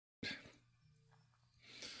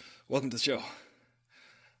Welcome to the show.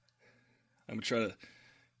 I'm going to try to...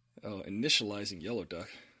 initializing Yellow Duck.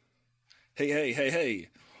 Hey.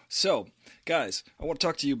 So, guys, I want to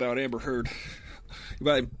talk to you about Amber Heard. You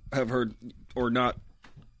might have heard or not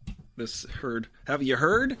this heard. Have you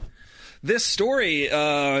heard? This story,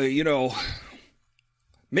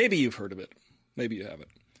 maybe you've heard of it. Maybe you haven't.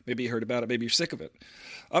 Maybe you heard about it. Maybe you're sick of it.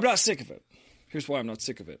 I'm not sick of it. Here's why I'm not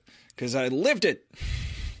sick of it. Because I lived it.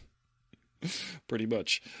 Pretty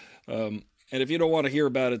much. And if you don't want to hear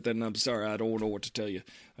about it, then I'm sorry. I don't know what to tell you.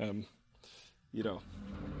 I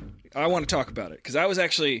want to talk about it. Because I was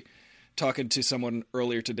actually talking to someone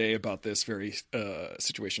earlier today about this very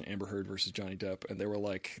situation, Amber Heard versus Johnny Depp. And they were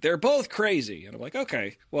like, they're both crazy. And I'm like,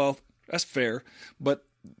 okay, well, that's fair. But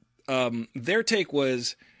their take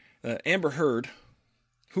was Amber Heard,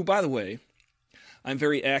 who, by the way, I'm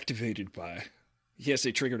very activated by. He can't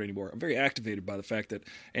say triggered anymore. I'm very activated by the fact that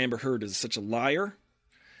Amber Heard is such a liar.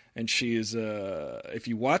 And she is, if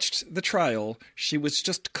you watched the trial, she was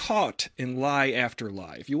just caught in lie after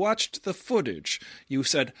lie. If you watched the footage, you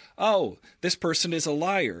said, oh, this person is a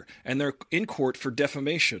liar. And they're in court for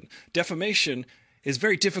defamation. Defamation is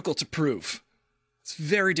very difficult to prove. It's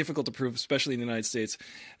very difficult to prove, especially in the United States.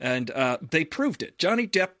 And they proved it. Johnny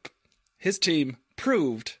Depp, his team,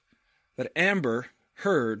 proved that Amber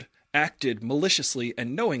Heard acted maliciously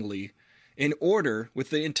and knowingly in order with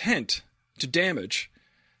the intent to damage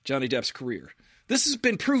Johnny Depp's career. This has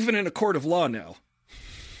been proven in a court of law now.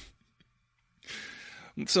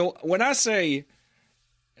 So when I say,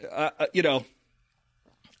 I'm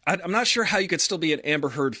not sure how you could still be an Amber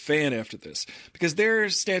Heard fan after this, because their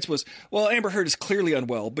stance was, well, Amber Heard is clearly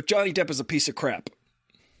unwell, but Johnny Depp is a piece of crap.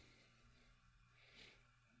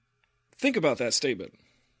 Think about that statement.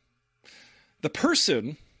 The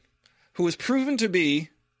person who was proven to be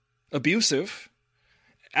abusive,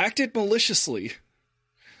 acted maliciously,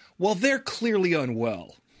 well, they're clearly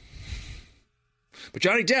unwell. But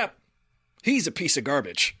Johnny Depp, he's a piece of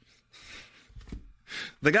garbage.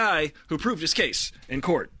 The guy who proved his case in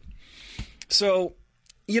court. So,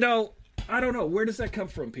 I don't know. Where does that come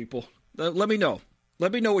from, people? Let me know.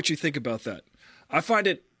 Let me know what you think about that. I find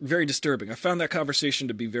it very disturbing. I found that conversation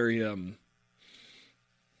to be very,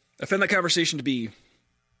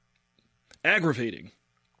 aggravating.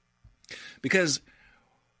 Because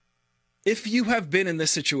if you have been in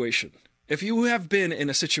this situation, if you have been in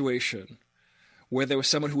a situation where there was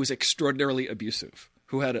someone who was extraordinarily abusive,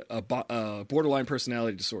 who had a borderline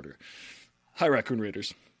personality disorder, hi Raccoon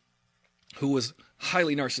Raiders, who was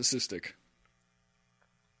highly narcissistic,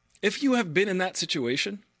 if you have been in that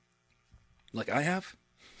situation, like I have,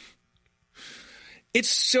 it's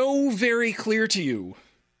so very clear to you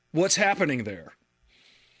what's happening there.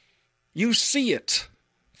 You see it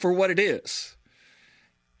for what it is.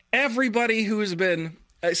 Everybody who has been,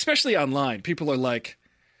 especially online, people are like,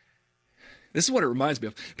 this is what it reminds me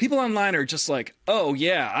of. People online are just like, oh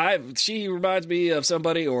yeah, she reminds me of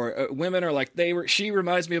somebody, or women are like, she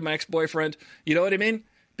reminds me of my ex-boyfriend. You know what I mean?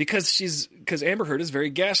 Because Amber Heard is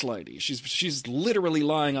very gaslighty. She's literally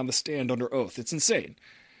lying on the stand under oath. It's insane.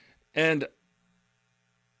 And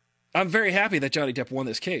I'm very happy that Johnny Depp won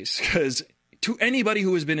this case, because to anybody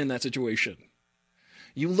who has been in that situation,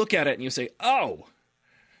 you look at it and you say, oh,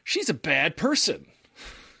 she's a bad person.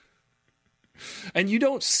 And you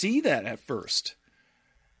don't see that at first.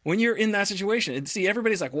 When you're in that situation, and see,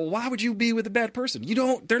 everybody's like, well, why would you be with a bad person?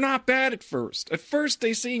 They're not bad at first. At first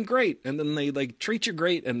they seem great, and then they treat you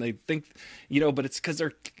great, and they think, but it's because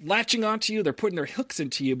they're latching onto you, they're putting their hooks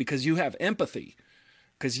into you because you have empathy.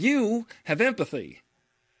 Because you have empathy.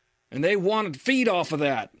 And they want to feed off of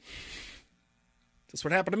that. That's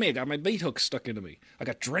what happened to me. I got my bait hook stuck into me. I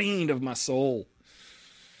got drained of my soul.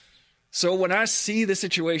 So when I see the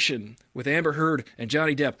situation with Amber Heard and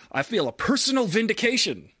Johnny Depp, I feel a personal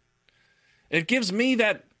vindication. It gives me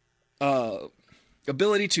that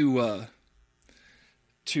ability to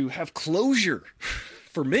have closure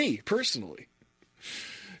for me personally.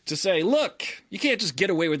 To say, look, you can't just get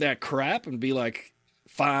away with that crap and be like,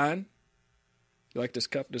 fine. You like this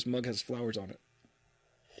cup? This mug has flowers on it.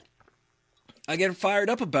 I get fired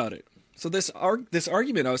up about it. So this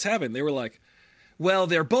argument I was having, they were like, well,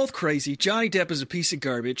 they're both crazy. Johnny Depp is a piece of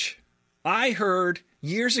garbage. I heard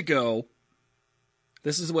years ago,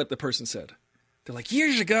 this is what the person said. They're like,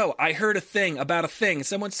 years ago, I heard a thing about a thing.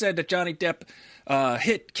 Someone said that Johnny Depp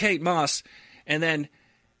hit Kate Moss, and then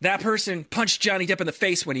that person punched Johnny Depp in the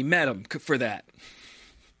face when he met him for that.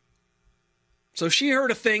 So she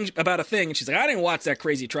heard a thing about a thing, and she's like, I didn't watch that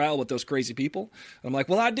crazy trial with those crazy people. And I'm like,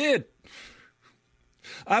 well, I did.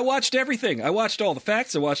 I watched everything. I watched all the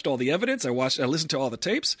facts. I watched all the evidence. I listened to all the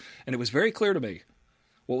tapes, and it was very clear to me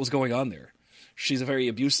what was going on there.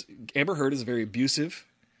 Amber Heard is a very abusive,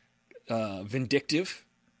 vindictive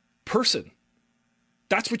person.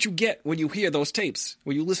 That's what you get when you hear those tapes,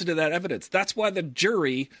 when you listen to that evidence. That's why the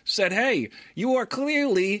jury said, hey, you are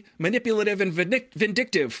clearly manipulative and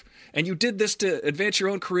vindictive, and you did this to advance your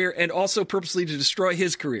own career and also purposely to destroy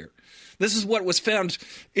his career. This is what was found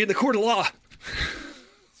in the court of law.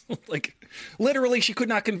 Like, literally, she could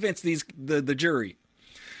not convince the jury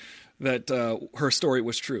that her story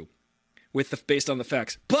was true based on the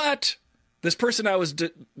facts. But this person I was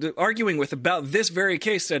arguing with about this very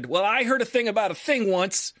case said, well, I heard a thing about a thing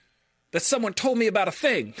once that someone told me about a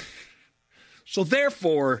thing. So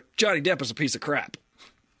therefore, Johnny Depp is a piece of crap.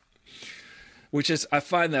 Which is, I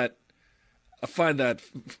find that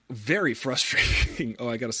very frustrating. Oh,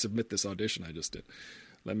 I got to submit this audition I just did.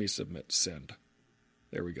 Let me send.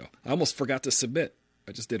 There we go. I almost forgot to submit.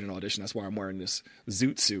 I just did an audition. That's why I'm wearing this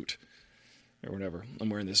zoot suit or whatever. I'm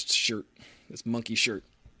wearing this shirt, this monkey shirt.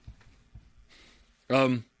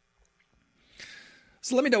 So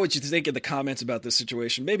let me know what you think in the comments about this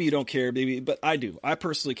situation. Maybe you don't care, but I do. I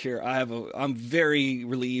personally care. I'm very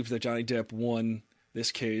relieved that Johnny Depp won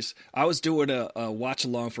this case. I was doing a watch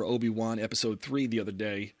along for Obi-Wan episode 3 the other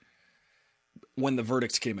day when the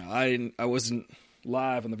verdicts came out. I wasn't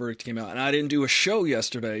live when the verdict came out, and I didn't do a show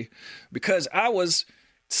yesterday because I was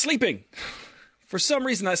sleeping. For some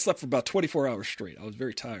reason, I slept for about 24 hours straight. I was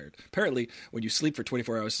very tired. Apparently, when you sleep for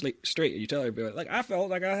 24 hours straight, you tell everybody, like, I felt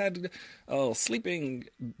like I had sleeping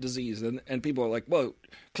disease. And people are like, well,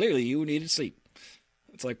 clearly you needed sleep.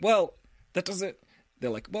 It's like, well, that doesn't... They're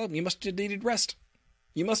like, well, you must have needed rest.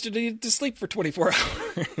 You must have needed to sleep for 24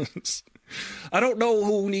 hours. I don't know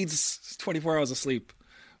who needs 24 hours of sleep,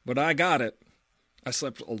 but I got it. I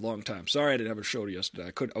slept a long time. Sorry I didn't have a show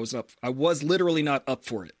yesterday. I was literally not up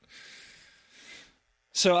for it.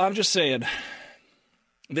 So I'm just saying,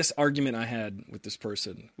 this argument I had with this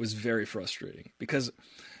person was very frustrating because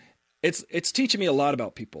it's teaching me a lot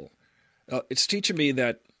about people. It's teaching me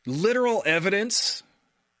that literal evidence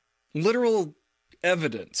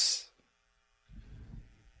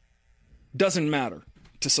doesn't matter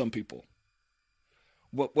to some people.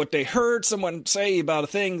 What they heard someone say about a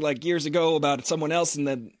thing like years ago about someone else, and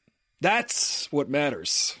then that's what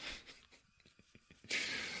matters.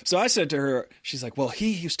 So I said to her, she's like, well,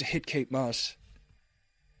 he used to hit Kate Moss.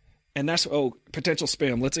 And that's, potential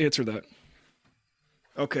spam. Let's answer that.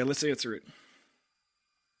 Okay, let's answer it.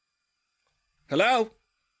 Hello?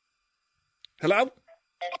 Hello?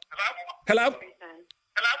 Hello?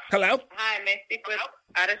 Hello? Hi, may I speak with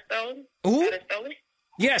Adestoli? Who? Adestoli?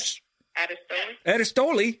 Yes. Adestoli?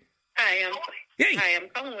 Adestoli? Hi, Hey. I'm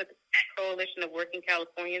calling with the Coalition of Working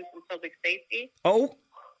Californians in Public Safety. Oh?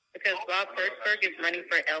 Because Rob Hirschberg is running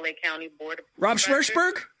for L.A. County Board of Rob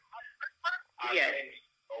Schmershberg? Yes.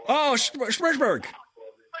 Oh, Schmershberg.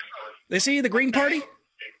 Is he the Green Party?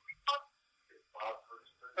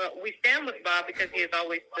 We stand with Bob because he has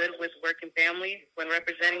always stood with working families when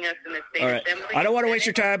representing us in the state All right. assembly. I don't want to waste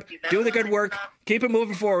your time. Do the good work. Keep it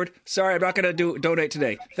moving forward. Sorry, I'm not going to donate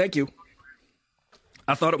today. Thank you.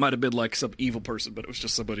 I thought it might have been like some evil person, but it was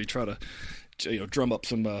just somebody trying to, drum up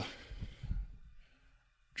something.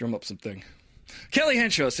 Kelly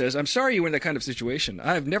Henshaw says, I'm sorry you were in that kind of situation.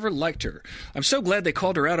 I have never liked her. I'm so glad they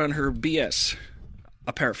called her out on her BS.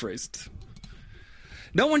 I paraphrased.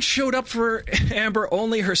 No one showed up for Amber,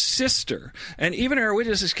 only her sister. And even her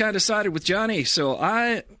witnesses kind of sided with Johnny. So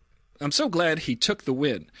I'm so glad he took the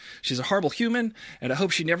win. She's a horrible human, and I hope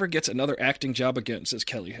she never gets another acting job again, says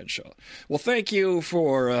Kelly Henshaw. Well, thank you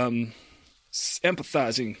for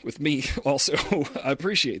empathizing with me also. I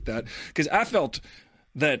appreciate that, because I felt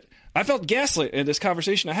gaslit in this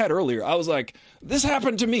conversation I had earlier. I was like, this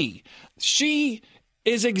happened to me. She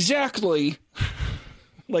is exactly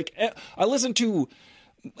like, I listened to,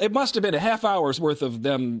 it must have been a half hour's worth of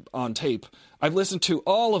them on tape. I've listened to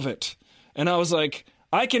all of it. And I was like,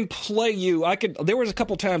 I can play you. There was a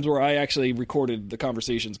couple times where I actually recorded the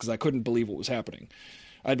conversations because I couldn't believe what was happening.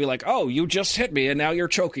 I'd be like, oh, you just hit me and now you're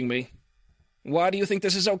choking me. Why do you think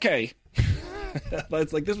this is okay?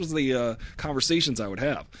 It's like, this was the conversations I would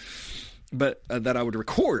have, but that I would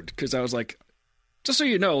record, because I was like, just so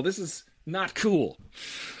you know, this is not cool.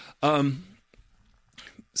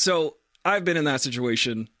 So I've been in that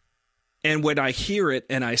situation, and when I hear it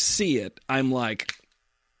and I see it, I'm like,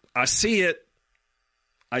 I see it.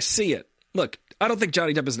 Look, I don't think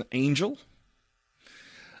Johnny Depp is an angel.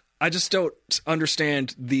 I just don't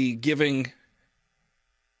understand the giving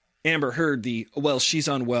Amber Heard well, she's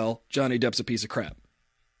unwell, Johnny Depp's a piece of crap.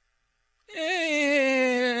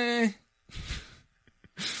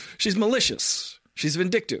 She's malicious. She's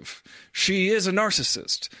vindictive. She is a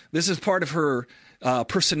narcissist. This is part of her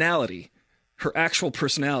personality, her actual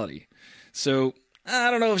personality. So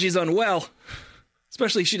I don't know if she's unwell,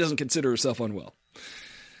 especially if she doesn't consider herself unwell.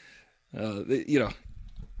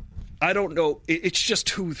 I don't know. It's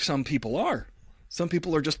just who some people are. Some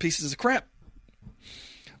people are just pieces of crap.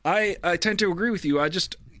 I tend to agree with you.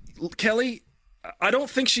 Kelly, I don't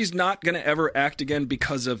think she's not going to ever act again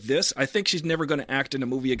because of this. I think she's never going to act in a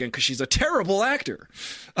movie again because she's a terrible actor.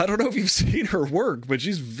 I don't know if you've seen her work, but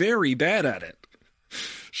she's very bad at it.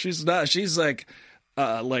 She's like,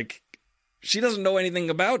 she doesn't know anything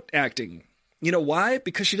about acting. You know why?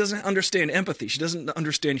 Because she doesn't understand empathy. She doesn't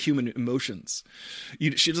understand human emotions.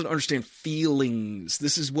 She doesn't understand feelings.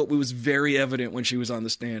 This is what was very evident when she was on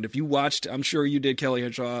the stand. If you watched, I'm sure you did, Kelly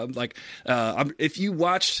Henshaw, if you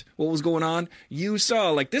watched what was going on, you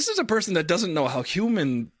saw, this is a person that doesn't know how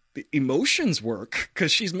human emotions work,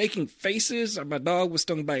 because she's making faces. My dog was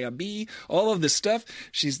stung by a bee. All of this stuff.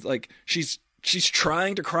 She's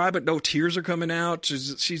trying to cry, but no tears are coming out.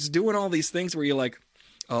 She's doing all these things where you're like,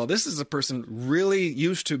 oh, this is a person really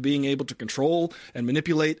used to being able to control and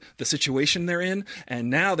manipulate the situation they're in, and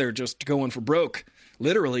now they're just going for broke,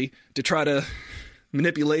 literally, to try to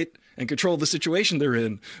manipulate and control the situation they're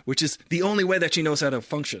in, which is the only way that she knows how to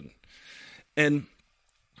function. And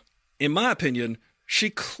in my opinion, she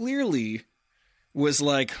clearly was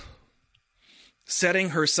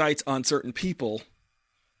setting her sights on certain people.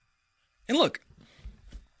 And look,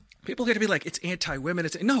 people get to be like, it's anti-women.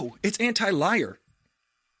 No, it's anti-liar.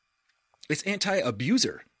 It's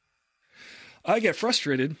anti-abuser. I get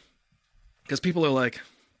frustrated because people are like,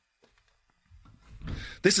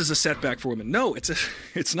 this is a setback for women. No,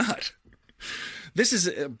 it's not. This is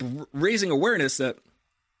raising awareness that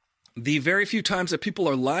the very few times that people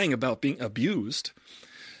are lying about being abused,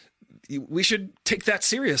 we should take that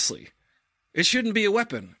seriously. It shouldn't be a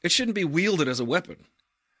weapon. It shouldn't be wielded as a weapon.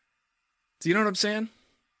 Do you know what I'm saying?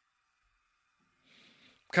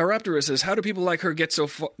 Chiroptera says, how do people like her get so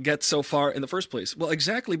far in the first place? Well,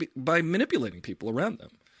 exactly by manipulating people around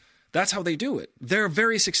them. That's how they do it. They're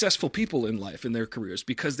very successful people in life, in their careers,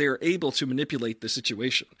 because they are able to manipulate the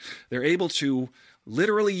situation. They're able to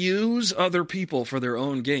literally use other people for their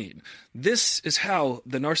own gain. This is how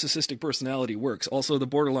the narcissistic personality works. Also, the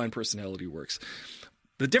borderline personality works.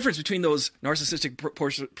 The difference between those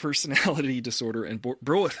narcissistic personality disorder and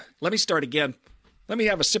let me start again. Let me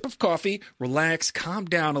have a sip of coffee, relax, calm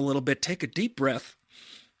down a little bit, take a deep breath.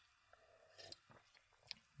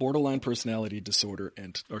 Borderline personality disorder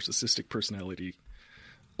and narcissistic personality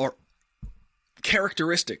are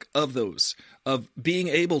characteristic of those, of being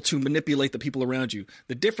able to manipulate the people around you.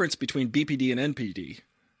 The difference between BPD and NPD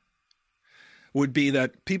would be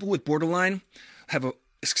that people with borderline have a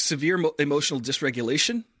severe emotional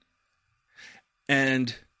dysregulation,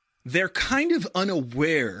 and they're kind of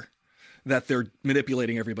unaware that they're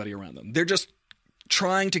manipulating everybody around them. They're just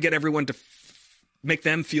trying to get everyone to make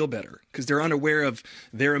them feel better because they're unaware of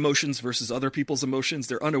their emotions versus other people's emotions.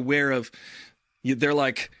 They're unaware of, they'd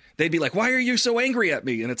be like, why are you so angry at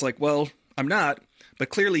me? And it's like, well, I'm not, but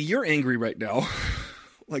clearly you're angry right now.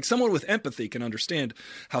 Someone with empathy can understand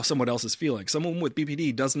how someone else is feeling. Someone with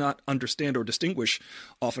BPD does not understand or distinguish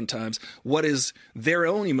oftentimes what is their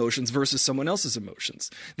own emotions versus someone else's emotions.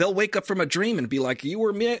 They'll wake up from a dream and be like, you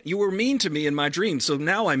were mean to me in my dream, so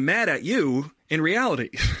now I'm mad at you in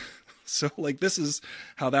reality. So this is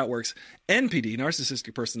how that works. NPD,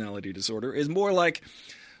 narcissistic personality disorder, is more like,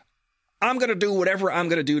 I'm going to do whatever I'm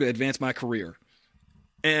going to do to advance my career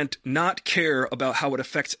and not care about how it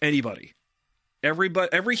affects anybody.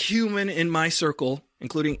 Every human in my circle,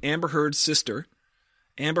 including Amber Heard's sister,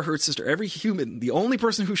 every human, the only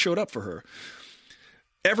person who showed up for her,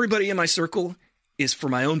 everybody in my circle is for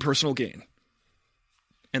my own personal gain.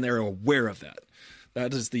 And they're aware of that.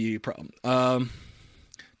 That is the problem.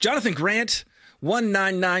 Jonathan Grant,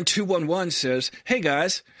 199211 says, hey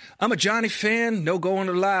guys, I'm a Johnny fan, no going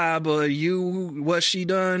to lie, but what she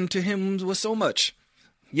done to him was so much.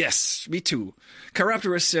 Yes, me too.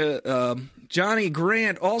 Chiropterus, Johnny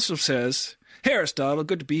Grant also says, hey Aristotle,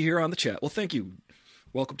 good to be here on the chat. Well, thank you.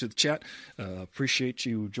 Welcome to the chat. Appreciate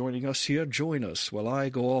you joining us here. Join us while I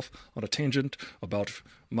go off on a tangent about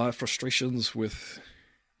my frustrations with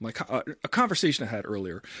a conversation I had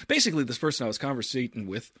earlier. Basically, this person I was conversating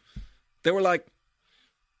with, they were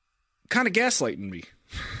kind of gaslighting me.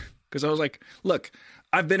 Because I was like, look,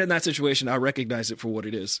 I've been in that situation. I recognize it for what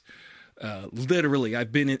it is. Literally,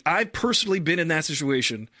 I've personally been in that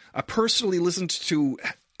situation. I personally listened to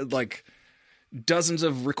dozens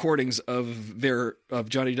of recordings of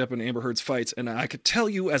Johnny Depp and Amber Heard's fights, and I could tell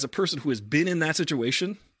you, as a person who has been in that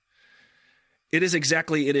situation, it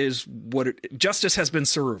is what justice has been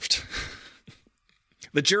served.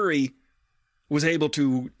 The jury was able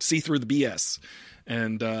to see through the BS.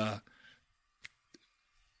 And,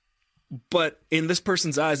 but in this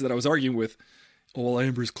person's eyes that I was arguing with, well,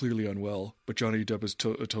 Amber is clearly unwell, but Johnny Depp is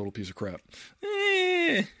a total piece of crap.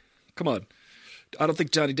 Come on. I don't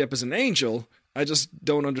think Johnny Depp is an angel. I just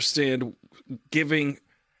don't understand giving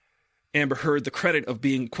Amber Heard the credit of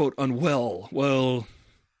being, quote, unwell. Well,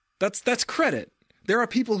 that's credit. There are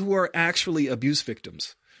people who are actually abuse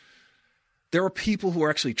victims. There are people who are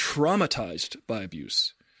actually traumatized by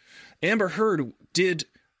abuse. Amber Heard did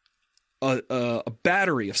a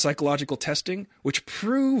battery of psychological testing which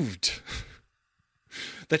proved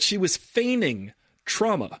that she was feigning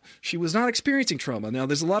trauma. She was not experiencing trauma. Now,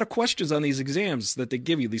 there's a lot of questions on these exams that they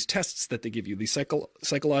give you, these tests that they give you, these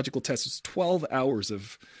psychological tests. It's 12 hours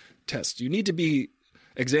of tests. You need to be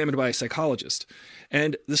examined by a psychologist.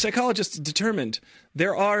 And the psychologist determined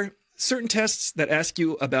there are certain tests that ask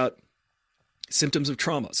you about symptoms of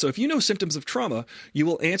trauma. So if you know symptoms of trauma, you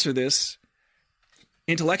will answer this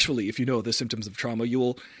intellectually. If you know the symptoms of trauma, you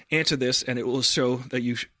will answer this and it will show that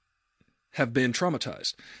you have been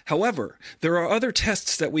traumatized. However, there are other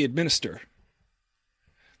tests that we administer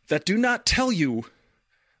that do not tell you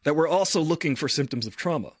that we're also looking for symptoms of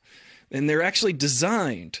trauma. And they're actually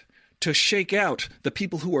designed to shake out the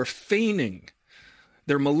people who are feigning.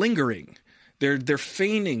 They're malingering. They're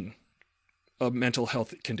feigning a mental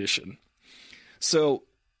health condition. So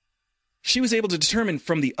she was able to determine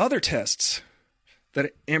from the other tests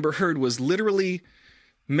that Amber Heard was literally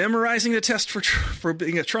memorizing the test for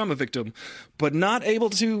being a trauma victim, but not able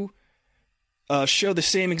to show the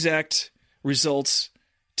same exact results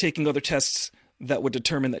taking other tests that would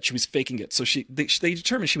determine that she was faking it. So they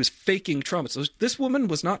determined she was faking trauma. So this woman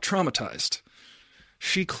was not traumatized.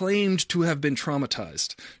 She claimed to have been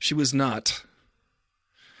traumatized. She was not.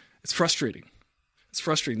 It's frustrating. It's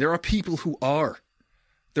frustrating. There are people who are.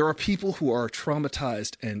 There are people who are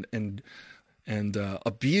traumatized and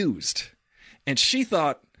abused. And she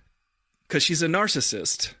thought, because she's a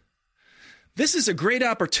narcissist, this is a great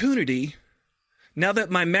opportunity. Now that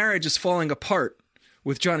my marriage is falling apart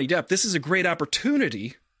with Johnny Depp, this is a great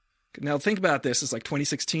opportunity. Now think about this. It's like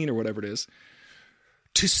 2016 or whatever it is.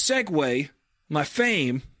 To segue my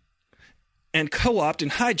fame and co-opt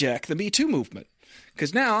and hijack the Me Too movement.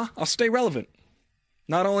 Because now I'll stay relevant.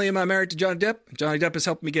 Not only am I married to Johnny Depp has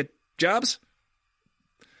helped me get jobs.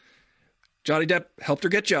 Johnny Depp helped her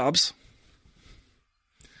get jobs.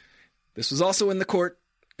 This was also in the court.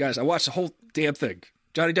 Guys, I watched the whole damn thing.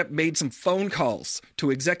 Johnny Depp made some phone calls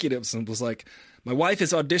to executives and was like, my wife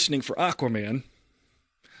is auditioning for Aquaman.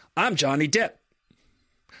 I'm Johnny Depp.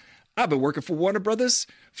 I've been working for Warner Brothers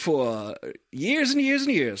for years and years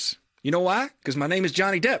and years. You know why? Because my name is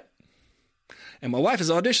Johnny Depp. And my wife is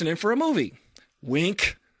auditioning for a movie.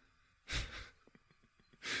 Wink.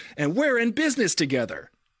 And we're in business together.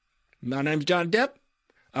 My name's Johnny Depp.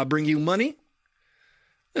 I'll bring you money.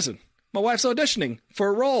 Listen, my wife's auditioning for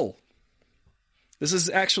a role. This is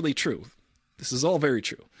actually true. This is all very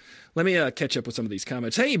true. Let me catch up with some of these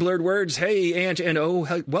comments. Hey, Blurred Words. Hey, Ange and O.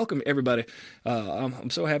 Welcome, everybody. I'm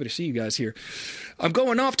so happy to see you guys here. I'm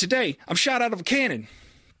going off today. I'm shot out of a cannon.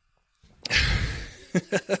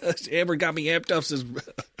 Amber got me amped up, says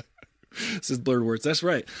Blurred Words. That's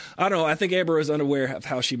right. I don't know. I think Amber is unaware of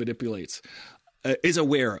how she manipulates. Is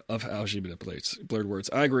aware of how she manipulates. Blurred Words.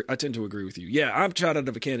 I agree. I tend to agree with you. Yeah, I'm shot out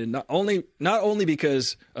of a cannon. Not only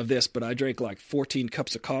because of this, but I drank like 14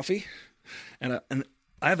 cups of coffee, and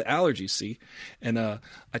I have allergies. See, and I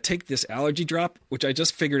take this allergy drop, which I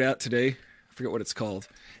just figured out today. I forget what it's called,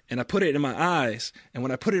 and I put it in my eyes. And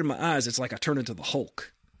when I put it in my eyes, it's like I turn into the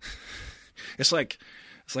Hulk. It's like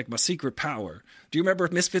my secret power. Do you remember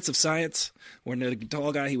Misfits of Science? When the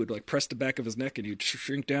tall guy, he would like press the back of his neck and he'd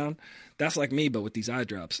shrink down. That's like me, but with these eye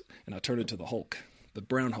drops. And I turn into the Hulk, the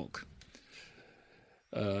brown Hulk.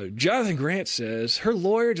 Jonathan Grant says, her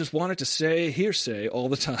lawyer just wanted to say hearsay all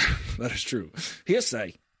the time. That is true.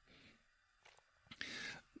 Hearsay.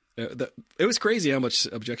 It was crazy how much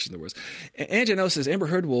objection there was. Angelo says, Amber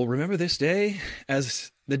Heard will remember this day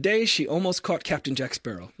as the day she almost caught Captain Jack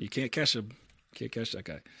Sparrow. You can't catch him. Can't catch that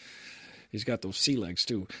guy. He's got those sea legs,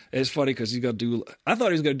 too. It's funny because he's going to do... I thought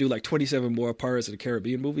he was going to do like 27 more Pirates of the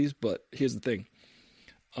Caribbean movies, but here's the thing.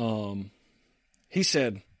 He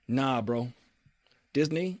said, nah, bro.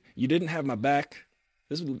 Disney, you didn't have my back.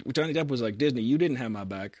 Johnny Depp was like, Disney, you didn't have my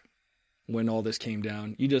back when all this came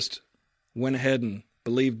down. You just went ahead and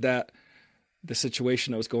believed that the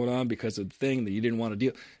situation that was going on because of the thing that you didn't want to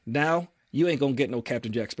deal. Now, you ain't going to get no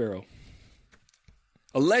Captain Jack Sparrow.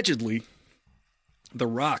 Allegedly... The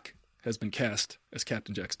Rock has been cast as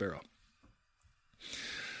Captain Jack Sparrow.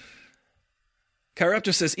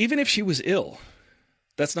 Chiropter says, even if she was ill,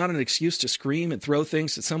 that's not an excuse to scream and throw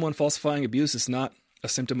things at someone. Falsifying abuse is not a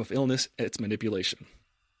symptom of illness. It's manipulation.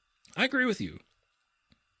 I agree with you.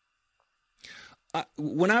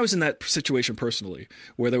 When I was in that situation personally,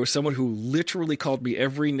 where there was someone who literally called me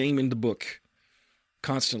every name in the book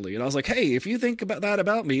constantly, and I was like, hey, if you think about that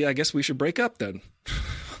about me, I guess we should break up then.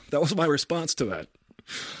 That was my response to that.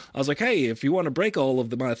 I was like, hey, if you want to break all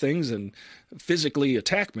of my things and physically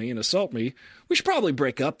attack me and assault me, we should probably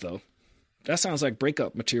break up, though. That sounds like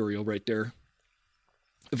breakup material right there.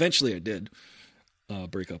 Eventually I did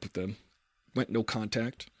break up with them. Went no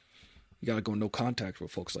contact. You got to go no contact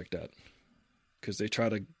with folks like that, because they try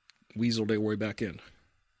to weasel their way back in.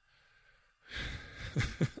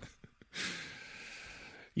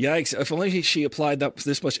 Yikes. If only she applied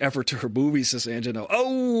this much effort to her boobies, says Angelo.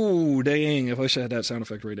 Oh, dang. If I wish I had that sound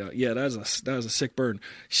effect right now. Yeah, that was a sick burn.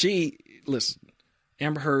 Listen,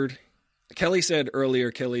 Amber Heard, Kelly said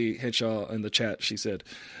earlier, Kelly Henshaw in the chat, she said,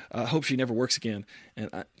 I hope she never works again. And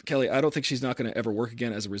Kelly, I don't think she's not going to ever work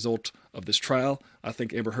again as a result of this trial. I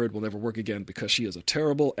think Amber Heard will never work again because she is a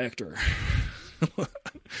terrible actor.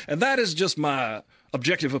 And that is just my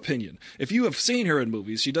objective opinion. If you have seen her in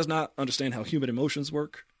movies, she does not understand how human emotions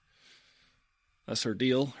work. That's her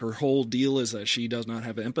deal. Her whole deal is that she does not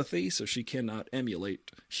have empathy, so she cannot emulate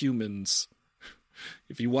humans.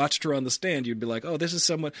 If you watched her on the stand, you'd be like, oh, this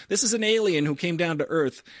is an alien who came down to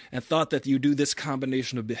Earth and thought that you do this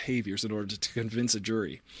combination of behaviors in order to convince a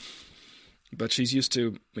jury. But she's used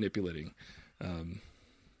to manipulating.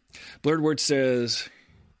 Blurred Word says,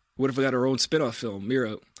 what if we got our own spin-off film?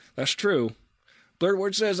 Mira, that's true. Blurred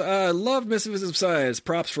Word says, I loved Misfits of Science.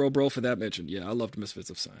 Props for Obro for that mention. Yeah, I loved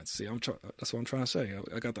Misfits of Science. See, that's what I'm trying to say.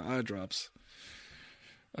 I got the eye drops.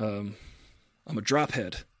 I'm a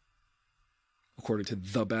drophead, according to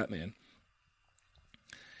The Batman.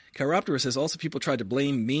 Chiroptera says, also people tried to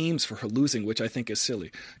blame memes for her losing, which I think is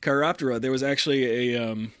silly. Chiroptera, there was actually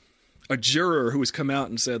a juror who has come out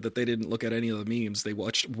and said that they didn't look at any of the memes. They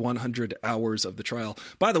watched 100 hours of the trial.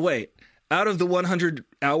 By the way, out of the 100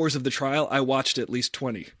 hours of the trial, I watched at least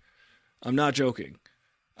 20. I'm not joking.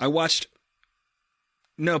 I watched,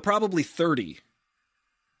 probably 30.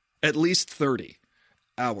 At least 30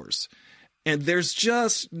 hours. And there's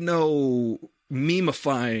just no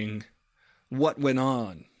memifying what went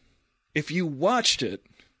on. If you watched it,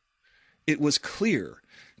 it was clear.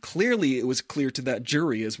 Clearly, it was clear to that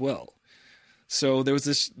jury as well. So there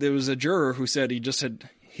was a juror who said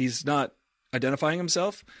he's not identifying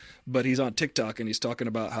himself, but he's on TikTok and he's talking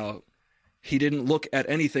about how he didn't look at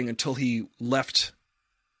anything until he left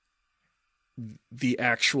the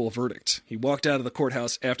actual verdict. He walked out of the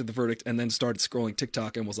courthouse after the verdict and then started scrolling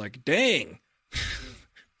TikTok and was like, dang,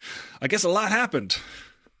 I guess a lot happened.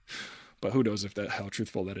 But who knows how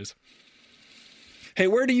truthful that is. Hey,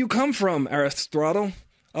 where do you come from, Aristotle?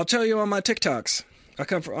 I'll tell you on my TikToks.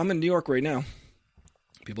 I'm in New York right now.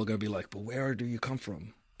 People are going to be like, but where do you come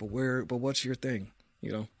from? But what's your thing?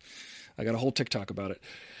 I got a whole TikTok about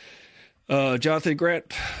it. Jonathan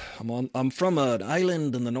Grant, I'm from an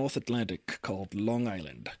island in the North Atlantic called Long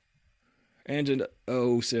Island. Angela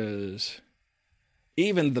O says,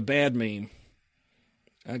 even the bad meme.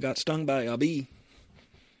 I got stung by a bee.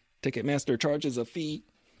 Ticketmaster charges a fee.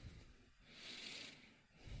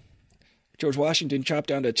 George Washington chopped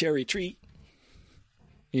down a cherry tree.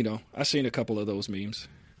 I've seen a couple of those memes.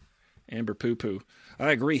 Amber Poo Poo.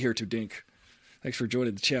 I agree here to Dink. Thanks for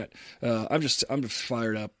joining the chat. I'm just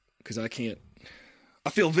fired up because I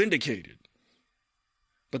feel vindicated.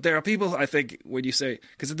 But there are people, I think, when you say,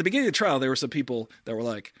 because at the beginning of the trial, there were some people that were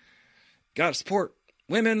like, gotta support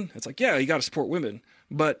women. It's like, yeah, you gotta support women.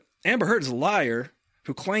 But Amber Heard is a liar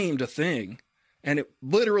who claimed a thing, and it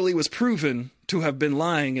literally was proven to have been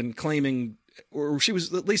lying and claiming, or she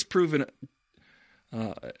was at least proven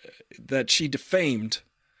that she defamed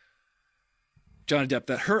Johnny Depp,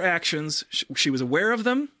 that her actions, she was aware of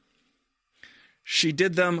them. She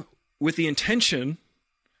did them with the intention.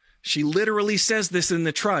 She literally says this in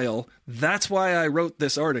the trial. That's why I wrote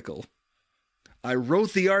this article. I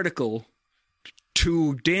wrote the article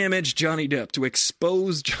to damage Johnny Depp, to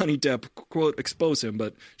expose Johnny Depp, quote, expose him,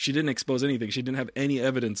 but she didn't expose anything. She didn't have any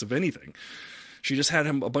evidence of anything. She just had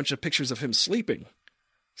a bunch of pictures of him sleeping,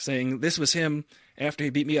 saying this was him after he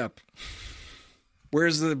beat me up.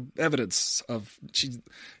 Where's the evidence of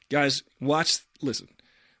guys, watch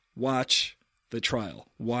the trial.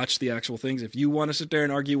 Watch the actual things. If you want to sit there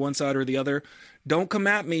and argue one side or the other, don't come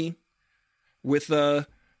at me with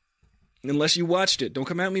unless you watched it. Don't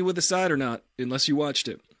come at me with the side or not unless you watched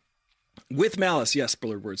it. With malice, yes,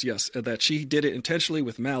 Bullard words, yes, that she did it intentionally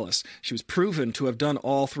with malice. She was proven to have done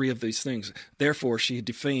all three of these things. Therefore, she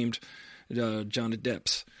defamed Johnny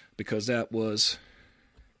Depp's, because those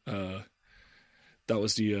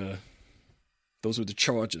were the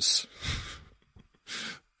charges.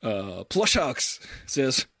 Plushhawks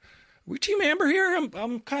says, "We Team Amber here?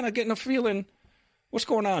 I'm kind of getting a feeling. What's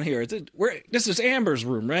going on here? This is Amber's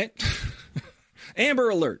room, right? Amber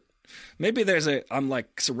alert. Maybe I'm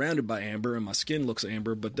like surrounded by amber and my skin looks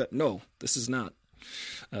amber, but no, this is not.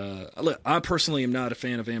 Look, I personally am not a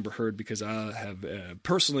fan of Amber Heard because I have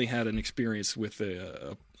personally had an experience with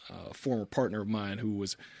a former partner of mine who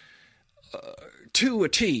was to a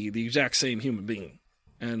T the exact same human being.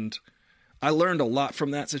 And I learned a lot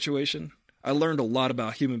from that situation. I learned a lot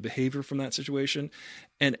about human behavior from that situation.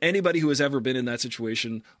 And anybody who has ever been in that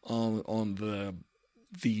situation on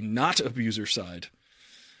the not abuser side,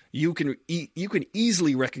 you can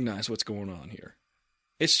easily recognize what's going on here.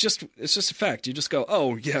 It's just a fact. You just go,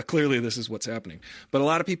 oh yeah, clearly this is what's happening. But a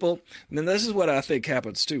lot of people, and then this is what I think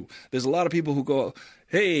happens too. There's a lot of people who go,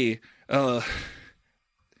 hey,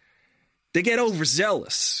 they get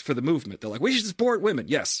overzealous for the movement. They're like, we should support women.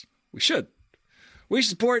 Yes, we should. We should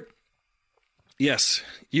support. Yes,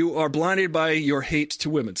 you are blinded by your hate to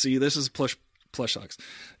women. See, this is Plushhawks.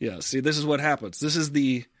 Yeah, see, this is what happens. This is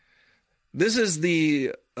the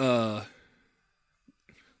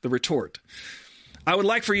retort. I would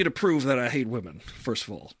like for you to prove that I hate women, first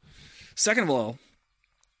of all. Second of all,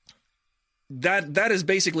 that is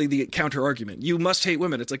basically the counter argument. You must hate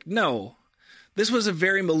women. It's like, no, this was a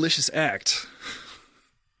very malicious act.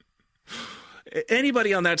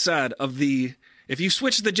 Anybody on that side of if you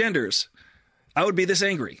switch the genders, I would be this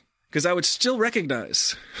angry because I would still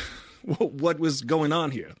recognize what was going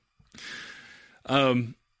on here.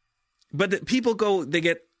 But people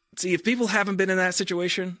if people haven't been in that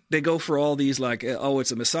situation, they go for all these like, oh,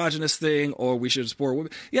 it's a misogynist thing, or we should support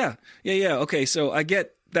women. Yeah. Okay, so I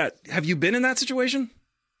get that. Have you been in that situation?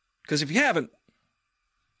 Because if you haven't,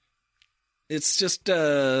 it's just,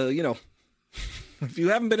 if you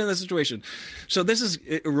haven't been in that situation. So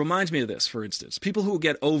it reminds me of this, for instance. People who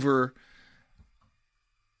get over,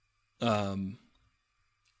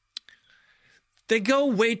 they go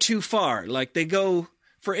way too far. Like they go,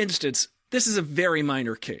 for instance, this is a very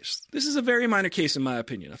minor case. This is a very minor case in my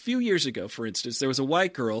opinion. A few years ago, for instance, there was a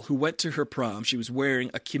white girl who went to her prom. She was wearing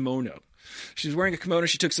a kimono. She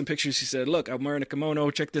took some pictures. She said, look, I'm wearing a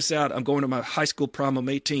kimono. Check this out. I'm going to my high school prom. I'm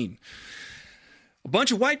 18. A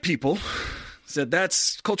bunch of white people said,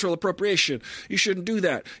 that's cultural appropriation. You shouldn't do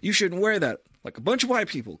that. You shouldn't wear that. Like a bunch of white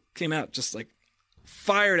people came out just like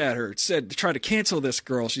fired at her. Said, tried to cancel this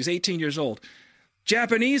girl. She's 18 years old.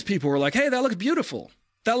 Japanese people were like, hey, that looks beautiful.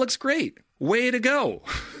 That looks great. Way to go.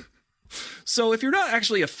 So if you're not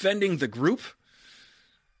actually offending the group,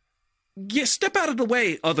 step out of the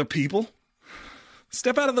way, other people.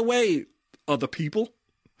 Step out of the way, other people.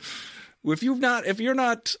 If you're not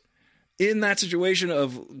in that situation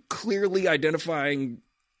of clearly identifying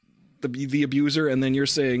the abuser, and then you're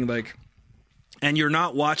saying like, and you're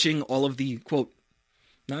not watching all of the quote,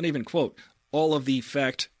 not even quote, all of the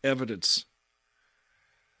fact evidence.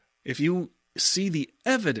 If you see the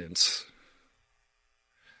evidence,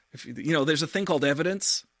 there's a thing called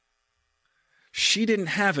evidence. She didn't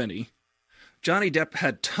have any. Johnny Depp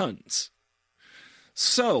had tons.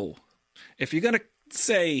 So, if you're going to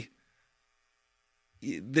say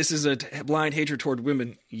this is a blind hatred toward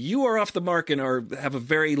women, you are off the mark and have a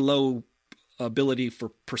very low ability for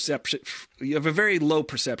perception. You have a very low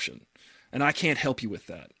perception, and I can't help you with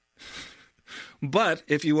that. But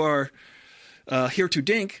if you are Here to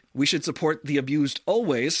Dink, we should support the abused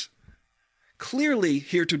always. Clearly,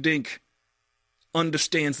 Here to Dink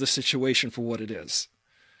understands the situation for what it is.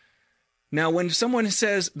 Now, when someone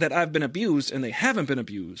says that I've been abused and they haven't been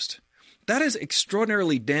abused, that is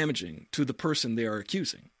extraordinarily damaging to the person they are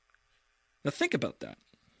accusing. Now, think about that.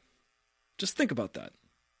 Just think about that.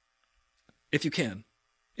 If you can.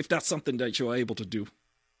 If that's something that you are able to do.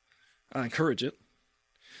 I encourage it.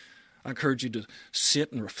 I encourage you to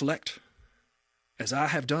sit and reflect, as I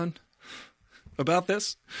have done, about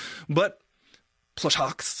this. But,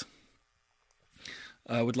 Plushhawks,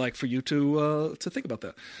 I would like for you to think about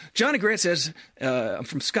that. Johnny Grant says, I'm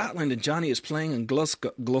from Scotland and Johnny is playing in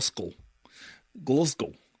Glasgow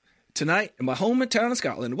tonight in my hometown of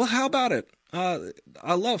Scotland. Well, how about it?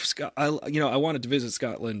 I love Scotland. I wanted to visit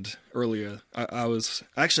Scotland earlier. I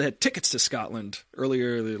actually had tickets to Scotland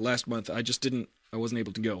earlier the last month. I wasn't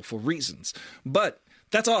able to go for reasons. But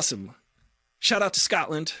that's awesome. Shout out to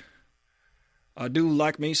Scotland. I do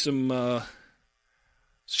like me some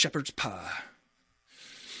shepherd's pie.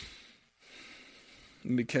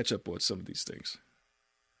 Let me catch up with some of these things.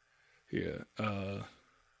 Yeah.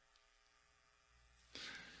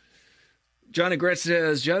 Johnny Gretz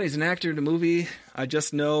says, Johnny's an actor in the movie I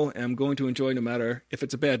just know and I'm going to enjoy no matter if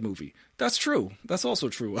it's a bad movie. That's true. That's also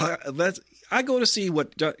true. I go to see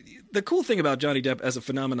what... the cool thing about Johnny Depp as a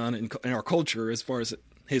phenomenon in our culture as far as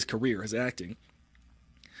his career, his acting,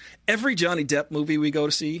 every Johnny Depp movie we go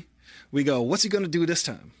to see, we go, what's he going to do this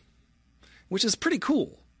time? Which is pretty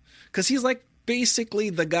cool. Because he's like basically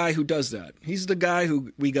the guy who does that. He's the guy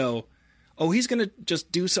who we go... oh, he's going to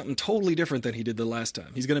just do something totally different than he did the last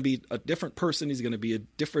time. He's going to be a different person. He's going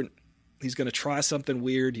to try something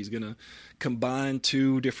weird. He's going to combine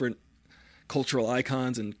two different cultural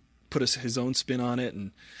icons and put his own spin on it.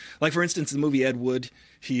 And like, for instance, the movie Ed Wood,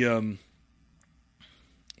 he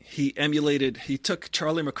took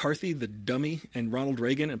Charlie McCarthy, the dummy, and Ronald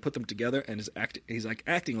Reagan and put them together and he's like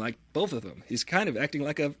acting like both of them. He's kind of acting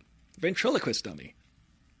like a ventriloquist dummy.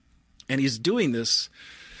 And he's doing this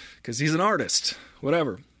because he's an artist.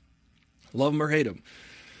 Whatever. Love him or hate him.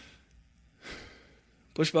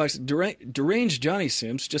 Pushbox, deranged Johnny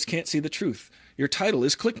Sims just can't see the truth. Your title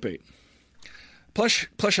is clickbait.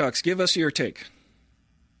 Plushox, give us your take.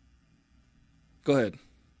 Go ahead.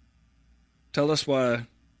 Tell us why.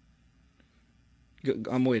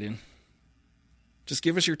 I'm waiting. Just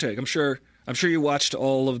give us your take. I'm sure you watched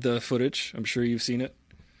all of the footage. I'm sure you've seen it.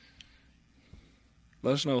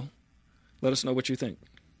 Let us know. Let us know what you think.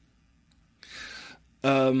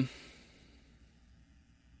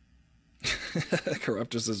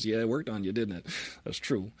 Corruptor says, yeah, it worked on you, didn't it? That's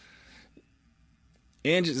true.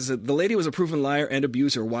 Angie said, the lady was a proven liar and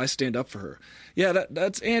abuser. Why stand up for her? Yeah,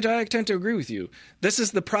 that's Angie. I tend to agree with you. This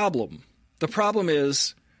is the problem. The problem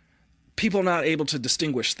is people not able to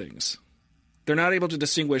distinguish things. They're not able to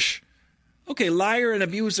distinguish, okay, liar and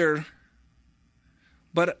abuser,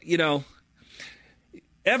 but,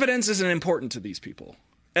 evidence isn't important to these people.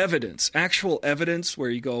 Evidence, actual evidence where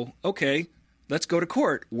you go, okay, let's go to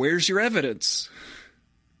court. Where's your evidence?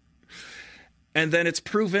 And then it's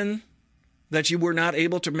proven that you were not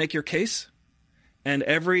able to make your case. And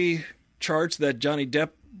every charge that Johnny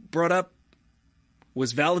Depp brought up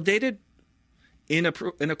was validated in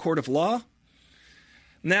a court of law.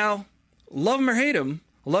 Now, love him or hate him,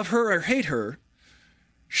 love her or hate her,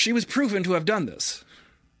 she was proven to have done this.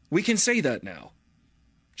 We can say that now.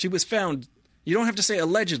 She was found. You don't have to say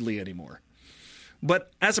allegedly anymore.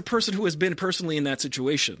 But as a person who has been personally in that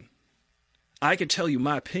situation, I can tell you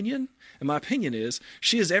my opinion, and my opinion is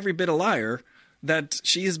she is every bit a liar that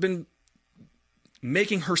she has been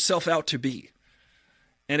making herself out to be.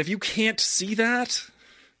 And if you can't see that,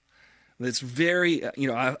 it's very,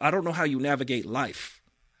 I don't know how you navigate life.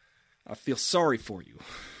 I feel sorry for you.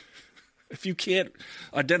 If you can't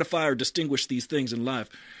identify or distinguish these things in life,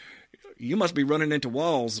 you must be running into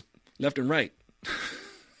walls left and right.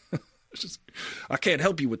 I can't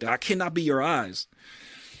help you with that. I cannot be your eyes.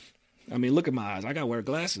 I mean, look at my eyes. I got to wear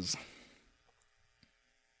glasses.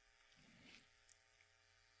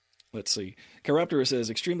 Let's see. Corruptor says,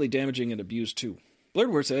 extremely damaging and abused too.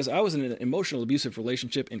 Blurredword says, I was in an emotional abusive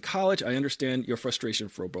relationship in college. I understand your frustration,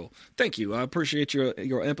 Frobo. Thank you. I appreciate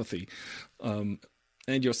your empathy and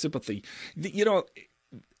your sympathy.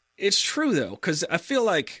 It's true, though, because I feel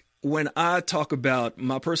like when I talk about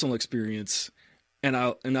my personal experience and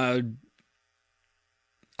I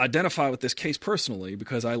identify with this case personally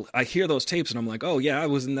because I hear those tapes and I'm like, oh, yeah, I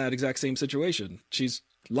was in that exact same situation. She's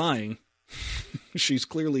lying. She's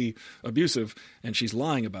clearly abusive and she's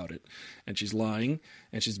lying about it. And she's lying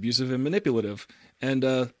and she's abusive and manipulative. And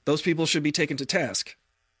those people should be taken to task.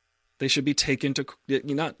 They should be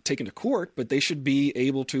not taken to court, but they should be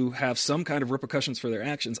able to have some kind of repercussions for their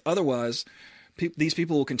actions. Otherwise, these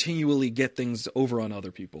people will continually get things over on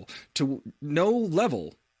other people to no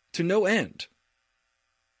level, to no end.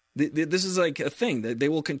 This is like a thing that they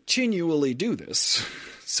will continually do this.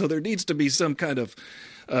 So there needs to be some kind of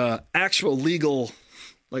actual legal,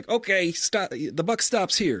 like, okay, stop. The buck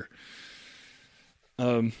stops here.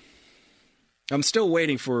 I'm still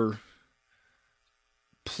waiting for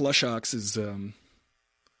Plushox's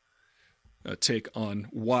take on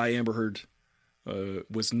why Amber Heard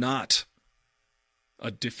was not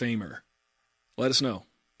a defamer. Let us know.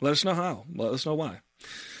 Let us know how. Let us know why.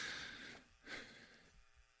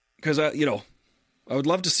 Because I would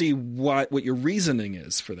love to see what your reasoning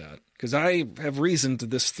is for that. Because I have reasoned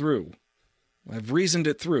this through. I've reasoned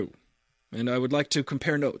it through. And I would like to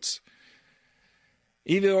compare notes.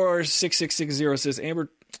 Evior6660 says, Amber...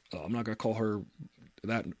 Oh, I'm not going to call her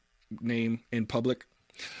that name in public.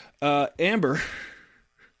 Amber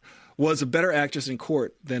was a better actress in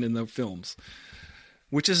court than in the films.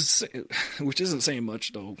 which isn't saying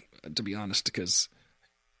much though, to be honest, because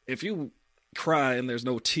if you cry and there's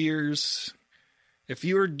no tears, if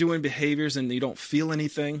you're doing behaviors and you don't feel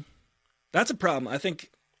anything, that's a problem. I think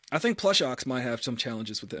Plush Ox might have some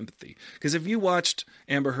challenges with empathy, because if you watched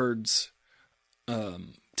Amber Heard's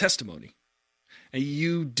testimony and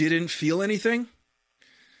you didn't feel anything,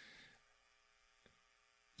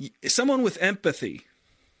 someone with empathy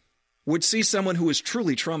would see someone who is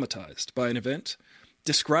truly traumatized by an event,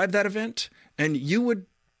 describe that event, and you would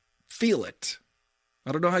feel it.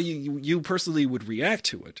 I don't know how you personally would react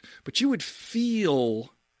to it, but you would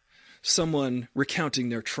feel someone recounting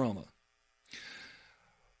their trauma.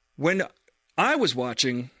 When I was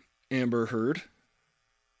watching Amber Heard,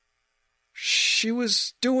 she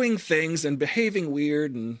was doing things and behaving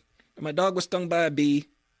weird, and my dog was stung by a bee.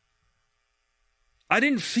 I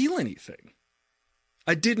didn't feel anything.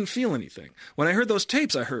 When I heard those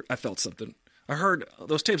tapes, I felt something. I heard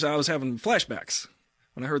those tapes, I was having flashbacks.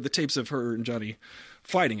 When I heard the tapes of her and Johnny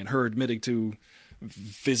fighting and her admitting to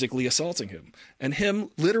physically assaulting him. And him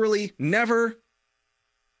literally never.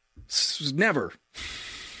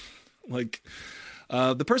 Like,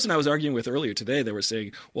 the person I was arguing with earlier today, they were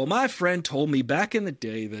saying, well, my friend told me back in the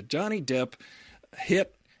day that Johnny Depp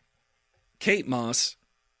hit Kate Moss,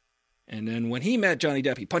 and then when he met Johnny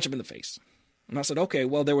Depp, he punched him in the face. And I said, okay,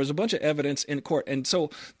 well, there was a bunch of evidence in court. And so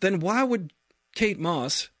then why would Kate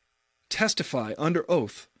Moss testify under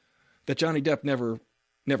oath that Johnny Depp never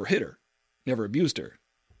hit her, never abused her?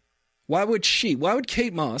 Why would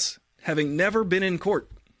Kate Moss, having never been in court,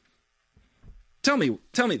 tell me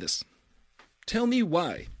this. Tell me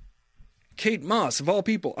why. Kate Moss, of all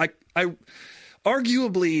people, I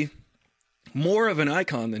arguably more of an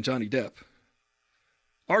icon than Johnny Depp.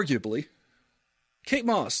 Arguably. Kate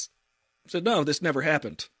Moss said, no, this never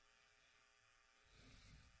happened.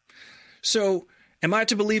 So, am I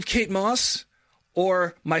to believe Kate Moss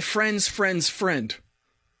or my friend's friend's friend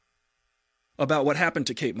about what happened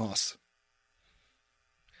to Kate Moss?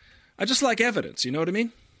 I just like evidence, you know what I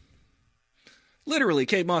mean? Literally,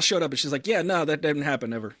 Kate Moss showed up and she's like, yeah, no, that didn't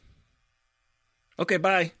happen ever. Okay,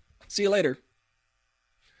 bye. See you later.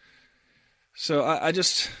 So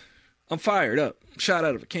I'm fired up, shot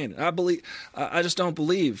out of a cannon. I just don't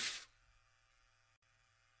believe.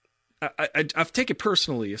 I've taken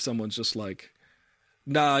personally if someone's just like,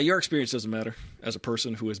 nah, your experience doesn't matter as a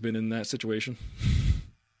person who has been in that situation.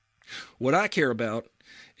 What I care about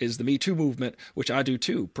is the Me Too movement, which I do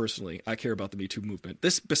too, personally. I care about the Me Too movement.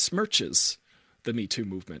 This besmirches the Me Too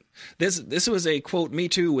movement. This was a, quote, Me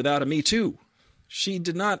Too without a Me Too. She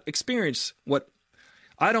did not experience what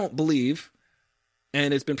I don't believe,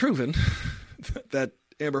 and it's been proven that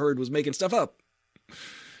Amber Heard was making stuff up.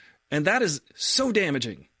 And that is so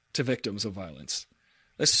damaging to victims of violence.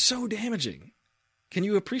 That's so damaging. Can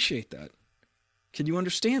you appreciate that? Can you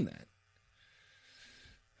understand that?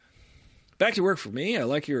 Back to work for me. I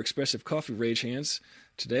like your expressive coffee rage hands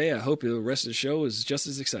today. I hope the rest of the show is just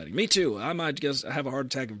as exciting. Me too. I might just have a heart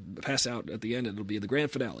attack and pass out at the end. It'll be the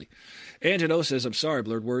grand finale. Angelo says, I'm sorry,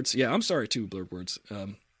 Blurred Words. Yeah, I'm sorry too, Blurred Words.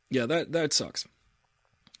 Yeah, that sucks.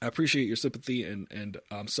 I appreciate your sympathy, and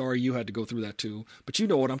I'm sorry you had to go through that too. But you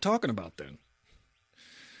know what I'm talking about then.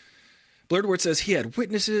 Blurred Word says he had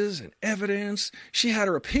witnesses and evidence. She had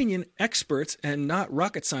her opinion, experts, and not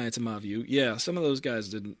rocket science in my view. Yeah, some of those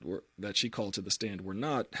guys that she called to the stand were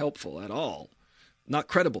not helpful at all. Not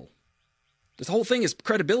credible. This whole thing is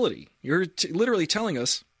credibility. You're literally telling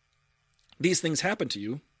us these things happened to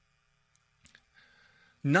you.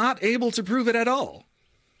 Not able to prove it at all.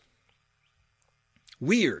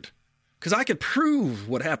 Weird. Because I could prove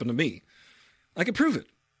what happened to me. I could prove it.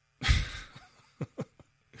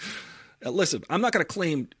 Listen, I'm not going to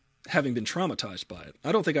claim having been traumatized by it.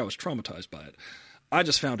 I don't think I was traumatized by it. I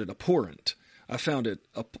just found it abhorrent. I found it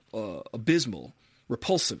abysmal,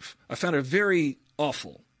 repulsive. I found it a very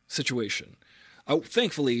awful situation. I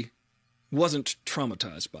thankfully wasn't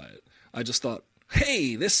traumatized by it. I just thought,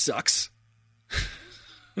 hey, this sucks.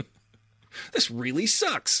 This really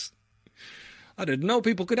sucks. I didn't know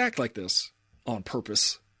people could act like this on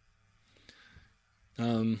purpose.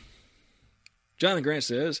 Jonathan Grant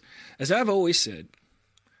says, as I've always said,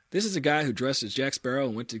 this is a guy who dressed as Jack Sparrow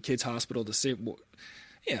and went to kids' hospital to save.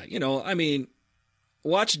 Yeah, I mean,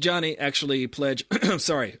 watch Johnny actually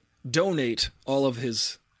donate all of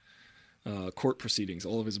his court proceedings,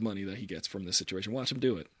 all of his money that he gets from this situation. Watch him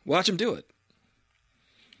do it. Watch him do it.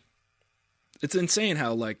 It's insane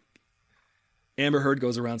how, Amber Heard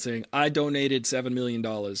goes around saying, I donated $7 million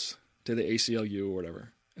to the ACLU or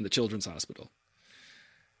whatever in the children's hospital.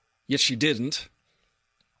 Yet she didn't.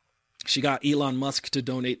 She got Elon Musk to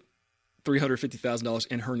donate $350,000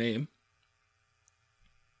 in her name.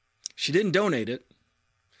 She didn't donate it.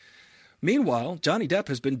 Meanwhile, Johnny Depp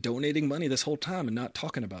has been donating money this whole time and not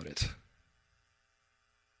talking about it.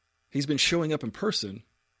 He's been showing up in person.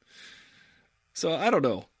 So I don't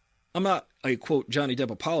know. I'm not a, quote, Johnny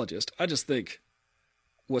Depp apologist. I just think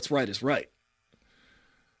what's right is right.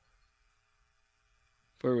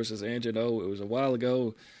 Where was this, Angie? Oh, it was a while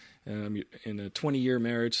ago in a 20-year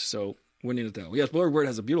marriage. So winning it down. Yes, Lord Word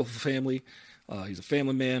has a beautiful family. He's a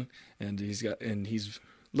family man, and he's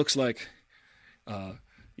looks like,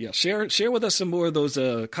 share with us some more of those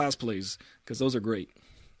cosplays, because those are great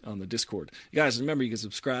on the Discord. You guys, remember, you can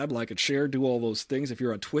subscribe, like, and share, do all those things. If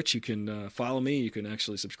you're on Twitch, you can follow me. You can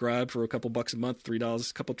actually subscribe for a couple bucks a month, $3,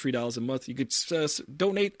 $3 a month. You could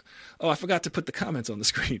donate. Oh, I forgot to put the comments on the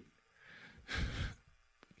screen.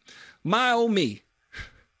 My oh me.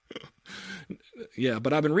 Yeah,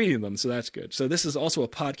 but I've been reading them, so that's good. So this is also a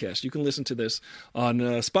podcast. You can listen to this on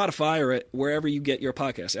Spotify or wherever you get your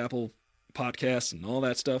podcasts, Apple Podcasts and all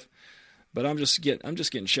that stuff. But I'm just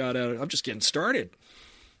getting shot at. I'm just getting started.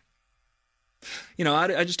 You know,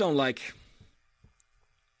 I just don't like.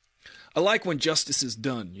 I like when justice is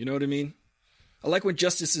done. You know what I mean? I like when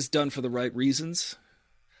justice is done for the right reasons.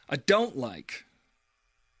 I don't like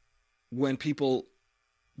when people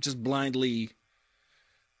just blindly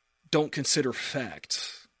don't consider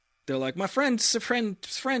facts. They're like, my friend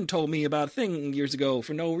told me about a thing years ago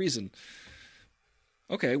for no reason.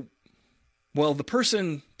 Okay, well, the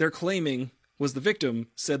person they're claiming was the victim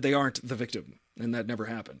said they aren't the victim, and that never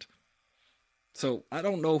happened. So I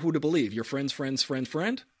don't know who to believe, your friend's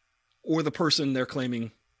friend, or the person they're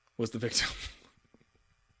claiming was the victim.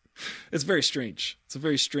 It's very strange.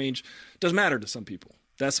 Doesn't matter to some people.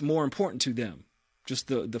 That's more important to them. Just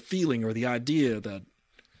the feeling or the idea that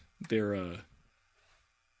they're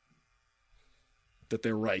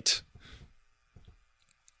right.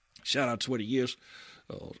 Shout out to what he is,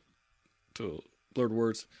 to Blurred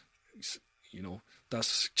Words. You know,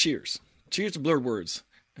 that's cheers to Blurred Words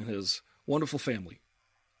and his wonderful family.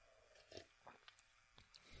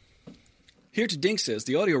 Here to Dink says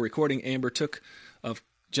the audio recording Amber took of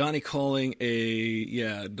Johnny calling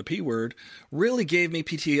the P word really gave me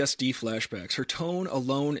PTSD flashbacks. Her tone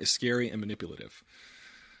alone is scary and manipulative.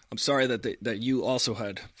 I'm sorry that you also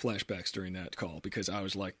had flashbacks during that call, because I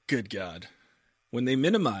was like, good God. When they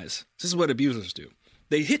minimize, this is what abusers do.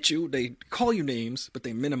 They hit you, they call you names, but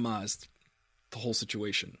they minimize the whole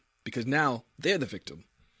situation because now they're the victim.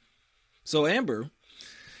 So Amber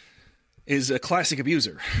is a classic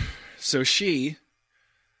abuser. So she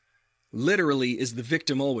literally is the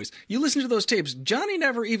victim always. You listen to those tapes, Johnny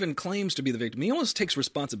never even claims to be the victim. He almost takes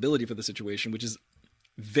responsibility for the situation, which is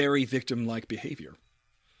very victim-like behavior.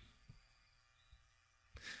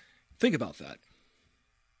 Think about that.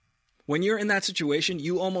 When you're in that situation,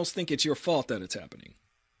 you almost think it's your fault that it's happening.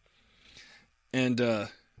 And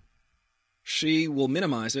she will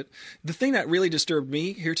minimize it. The thing that really disturbed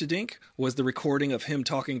me here to Dink was the recording of him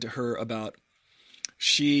talking to her about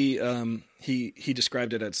he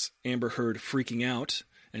described it as Amber Heard freaking out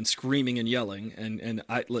and screaming and yelling. And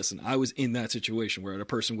I was in that situation where a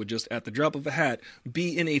person would just, at the drop of a hat,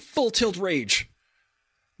 be in a full tilt rage,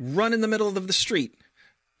 run in the middle of the street.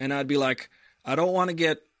 And I'd be like, I don't want to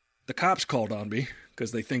get the cops called on me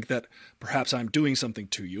because they think that perhaps I'm doing something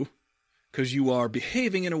to you because you are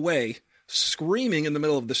behaving in a way, screaming in the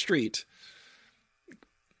middle of the street.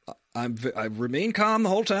 I remain calm the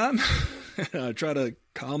whole time. I try to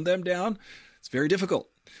calm them down. It's very difficult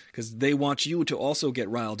because they want you to also get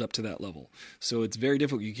riled up to that level. So it's very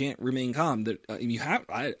difficult. You can't remain calm.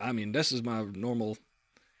 I mean, this is my normal.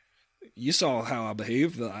 You saw how I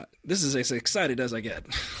behave. This is as excited as I get.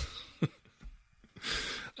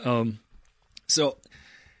 So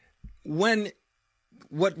what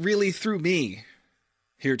really threw me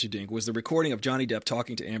here to Dink was the recording of Johnny Depp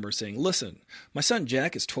talking to Amber saying, listen, my son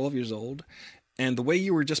Jack is 12 years old and the way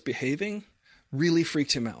you were just behaving really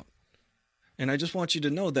freaked him out. And I just want you to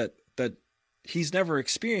know that he's never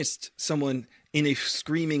experienced someone in a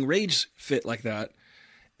screaming rage fit like that.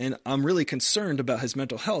 And I'm really concerned about his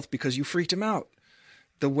mental health because you freaked him out.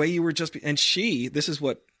 The way you were just... And this is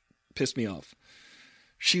what pissed me off.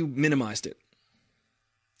 She minimized it.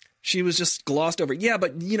 She was just glossed over. Yeah,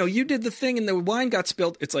 but, you did the thing and the wine got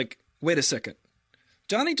spilled. It's like, wait a second.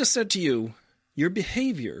 Johnny just said to you, your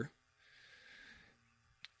behavior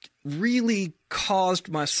really caused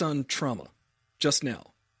my son trauma just now.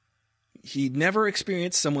 He never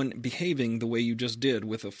experienced someone behaving the way you just did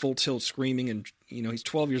with a full tilt screaming and, he's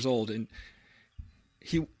 12 years old and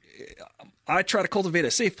I try to cultivate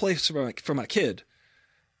a safe place for my kid.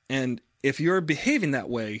 And if you're behaving that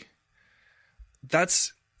way,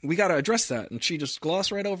 we got to address that. And she just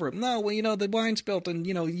glossed right over it. No, well, the wine spilt and,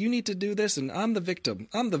 you need to do this and I'm the victim.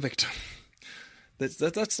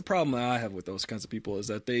 That's the problem that I have with those kinds of people, is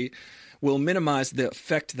that they will minimize the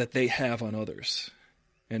effect that they have on others.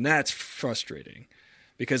 And that's frustrating,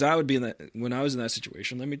 because I would be when I was in that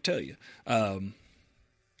situation, let me tell you,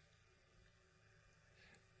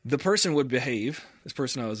 the person would behave, this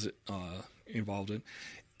person I was involved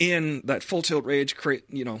in that full tilt rage,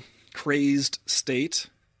 crazed state.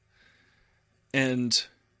 And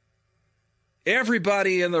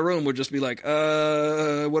everybody in the room would just be like,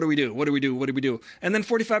 what do we do? What do we do? What do we do? And then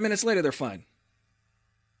 45 minutes later, they're fine.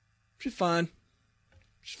 She's fine.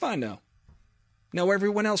 She's fine now. Now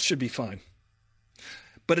everyone else should be fine.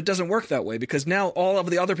 But it doesn't work that way, because now all of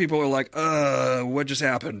the other people are like, what just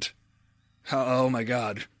happened? Oh my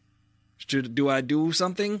God. Do I do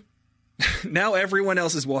something? Now everyone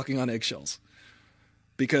else is walking on eggshells.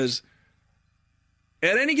 Because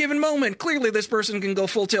at any given moment, clearly this person can go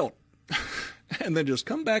full tilt. And then just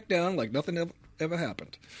come back down like nothing ever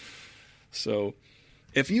happened. So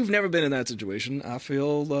if you've never been in that situation, I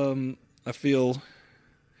feel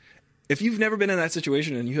if you've never been in that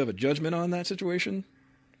situation and you have a judgment on that situation,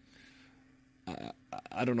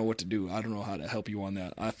 I don't know what to do. I don't know how to help you on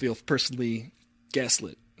that. I feel personally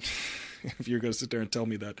gaslit if you're going to sit there and tell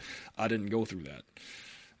me that I didn't go through that.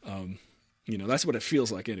 That's what it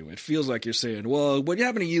feels like anyway. It feels like you're saying, well, what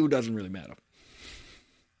happened to you doesn't really matter.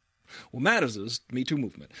 What matters is the Me Too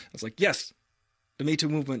movement. It's like, yes, the Me Too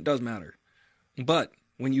movement does matter. But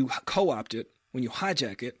when you co-opt it, when you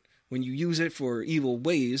hijack it, when you use it for evil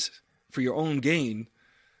ways, for your own gain,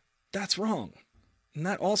 that's wrong. And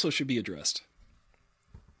that also should be addressed.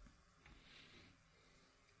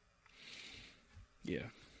 Yeah.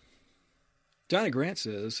 Johnny Grant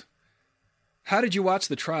says, how did you watch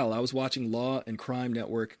the trial? I was watching Law and Crime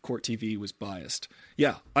Network. Court TV was biased.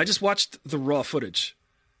 Yeah, I just watched the raw footage.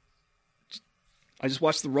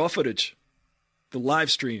 The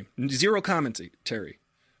live stream. Zero commentary.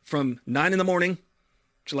 From 9 in the morning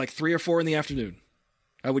to like 3 or 4 in the afternoon.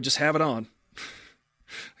 I would just have it on.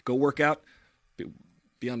 Go work out.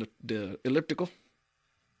 Be on the elliptical.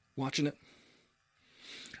 Watching it.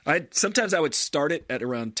 Sometimes I would start it at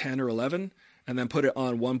around 10 or 11 and then put it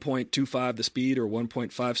on 1.25 the speed or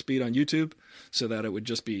 1.5 speed on YouTube so that it would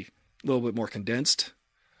just be a little bit more condensed.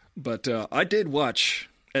 But I did watch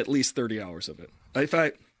at least 30 hours of it.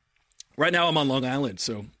 Right now I'm on Long Island,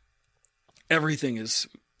 so everything is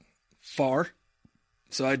far.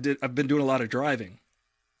 So I've been doing a lot of driving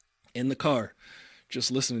in the car,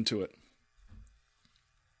 just listening to it.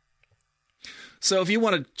 So if you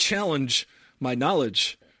want to challenge my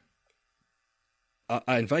knowledge,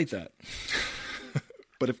 I invite that.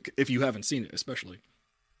 But if you haven't seen it, especially.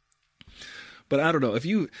 But I don't know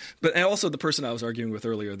but also the person I was arguing with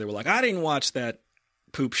earlier, they were like, I didn't watch that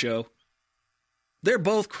poop show. They're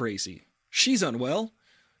both crazy. She's unwell.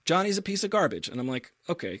 Johnny's a piece of garbage. And I'm like,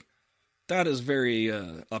 okay, that is very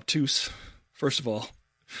obtuse, first of all.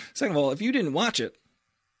 Second of all, if you didn't watch it,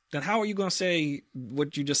 then how are you going to say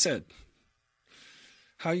what you just said?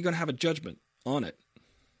 How are you going to have a judgment on it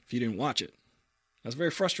if you didn't watch it? That's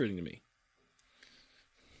very frustrating to me.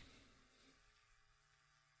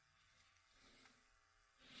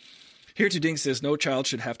 Here to Ding says, no child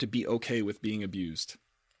should have to be okay with being abused.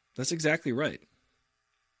 That's exactly right.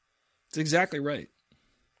 It's exactly right.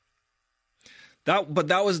 But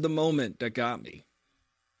that was the moment that got me.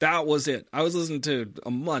 That was it. I was listening to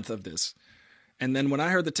a month of this. And then when I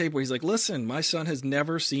heard the tape where he's like, listen, my son has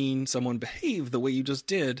never seen someone behave the way you just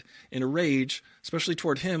did in a rage, especially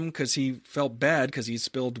toward him because he felt bad because he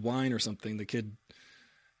spilled wine or something. The kid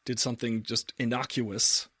did something just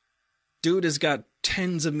innocuous. Dude has got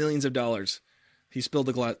tens of millions of dollars. He spilled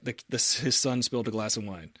his son spilled a glass of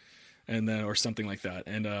wine, and then or something like that.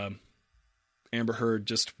 And Amber Heard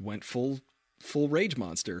just went full rage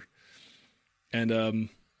monster, and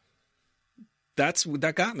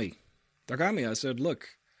that got me. That got me. I said, look,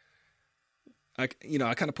 I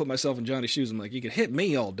kind of put myself in Johnny's shoes. I'm like, you can hit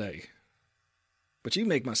me all day, but you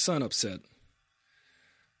make my son upset.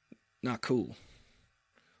 Not cool.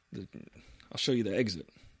 I'll show you the exit.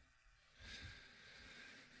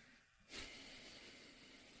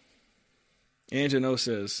 Angelo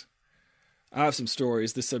says, I have some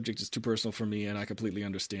stories. This subject is too personal for me, and I completely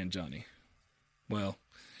understand Johnny. Well,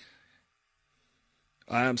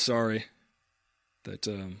 I am sorry that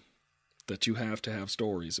you have to have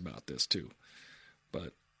stories about this too.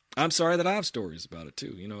 But I'm sorry that I have stories about it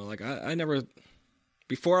too. I never,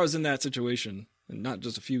 before I was in that situation, and not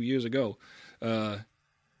just a few years ago,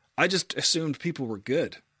 I just assumed people were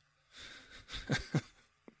good.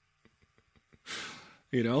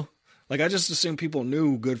 You know? Like, I just assumed people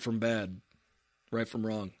knew good from bad, right from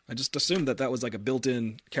wrong. I just assumed that that was like a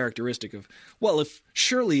built-in characteristic of, well, if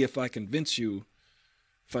I convince you,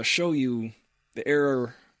 if I show you the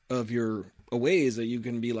error of your ways, that you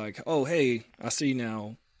can be like, oh, hey, I see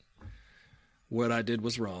now what I did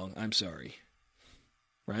was wrong. I'm sorry.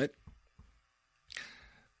 Right?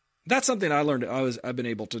 That's something I learned I've been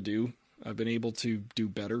able to do. I've been able to do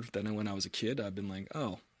better than when I was a kid. I've been like,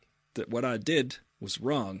 oh, that what I did was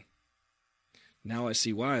wrong. Now I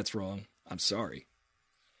see why it's wrong. I'm sorry.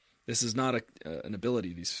 This is not an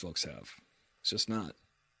ability these folks have. It's just not.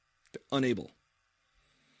 They're unable.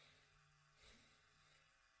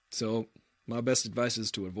 So my best advice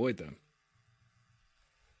is to avoid them.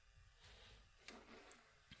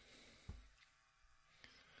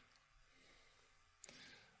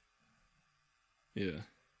 Yeah.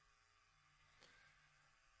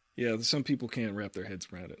 Yeah, some people can't wrap their heads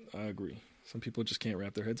around it. I agree. Some people just can't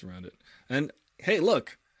wrap their heads around it. And hey,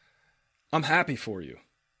 look, I'm happy for you.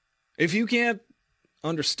 If you can't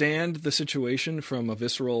understand the situation from a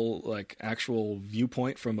visceral, like, actual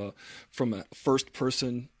viewpoint, from a first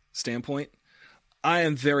person standpoint, I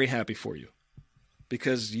am very happy for you,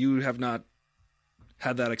 because you have not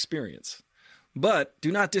had that experience. But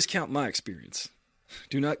do not discount my experience.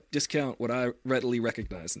 Do not discount what I readily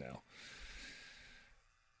recognize now.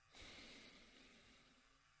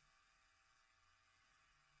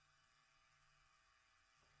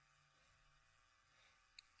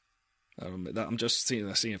 I'm just seeing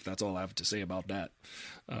if that's all I have to say about that.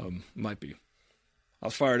 Might be. I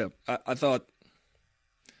was fired up. I thought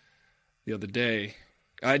the other day,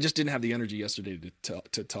 I just didn't have the energy yesterday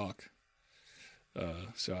to talk.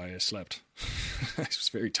 So I slept. I was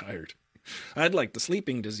very tired. I had like the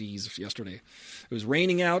sleeping disease yesterday. It was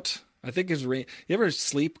raining out. I think it was rain. You ever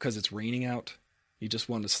sleep because it's raining out? You just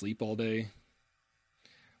want to sleep all day.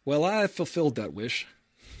 Well, I fulfilled that wish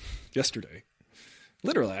yesterday.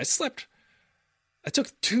 Literally, I slept. I took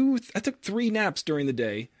 3 naps during the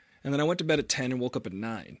day, and then I went to bed at 10 and woke up at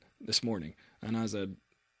 9 this morning. And I said,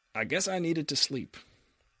 I guess I needed to sleep.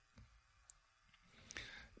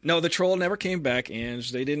 No, the troll never came back, and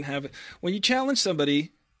they didn't have it. When you challenge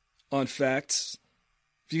somebody on facts,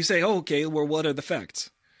 if you say, oh, okay, well, what are the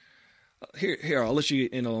facts? Here, I'll let you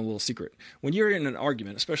in on a little secret. When you're in an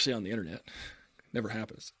argument, especially on the internet, never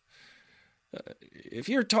happens. If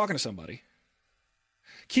you're talking to somebody,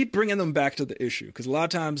 keep bringing them back to the issue. Because a lot of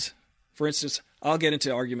times, for instance, I'll get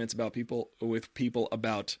into arguments with people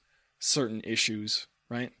about certain issues,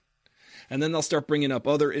 right? And then they'll start bringing up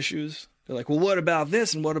other issues. They're like, well, what about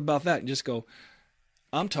this and what about that? And just go,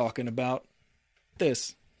 I'm talking about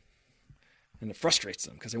this. And it frustrates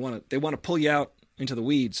them because they want to pull you out into the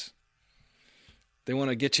weeds. They want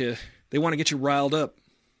to get you riled up.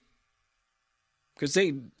 Because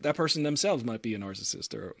that person themselves might be a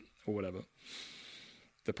narcissist or whatever.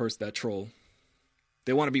 That troll.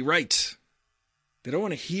 They want to be right. They don't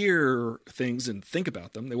want to hear things and think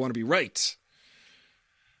about them. They want to be right.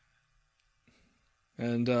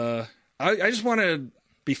 And I just want to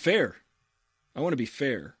be fair. I want to be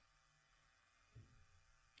fair.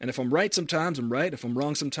 And if I'm right sometimes, I'm right. If I'm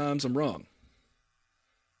wrong sometimes, I'm wrong.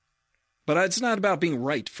 But it's not about being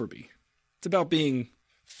right for me. It's about being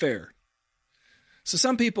fair. So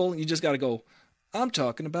some people, you just got to go, I'm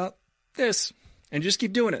talking about this. And just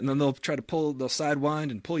keep doing it. And then they'll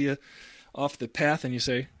sidewind and pull you off the path. And you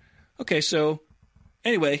say, okay, so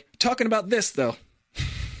anyway, talking about this, though.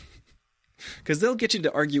 Because they'll get you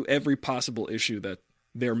to argue every possible issue that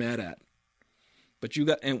they're mad at.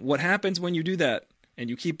 And what happens when you do that and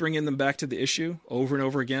you keep bringing them back to the issue over and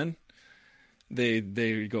over again, they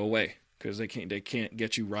go away because they can't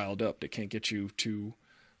get you riled up. They can't get you to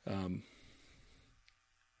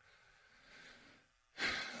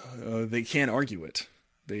they can't argue it.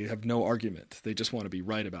 They have no argument. They just want to be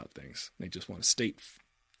right about things. They just want to state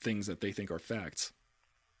things that they think are facts.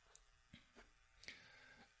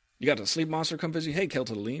 You got the sleep monster come visit. Hey,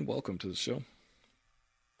 Keltaline, welcome to the show.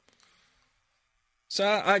 So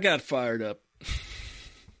I got fired up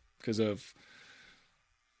because of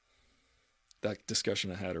that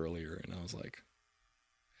discussion I had earlier, and I was like,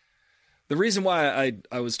 the reason why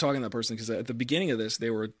I was talking to that person, because at the beginning of this, they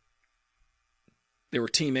were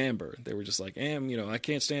Team Amber. They were just like, I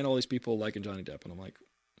can't stand all these people liking Johnny Depp. And I'm like,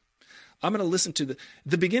 I'm going to listen to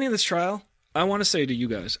the beginning of this trial. I want to say to you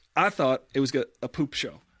guys, I thought it was a poop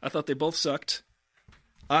show. I thought they both sucked.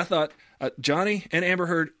 I thought Johnny and Amber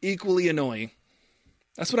Heard equally annoying.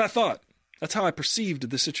 That's what I thought. That's how I perceived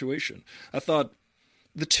the situation. I thought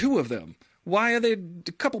the two of them, why are they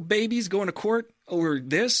a couple babies going to court over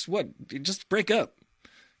this? What? Just break up.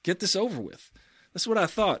 Get this over with. That's what I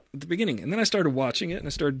thought at the beginning. And then I started watching it, and I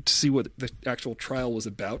started to see what the actual trial was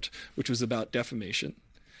about, which was about defamation.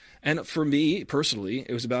 And for me, personally,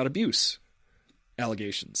 it was about abuse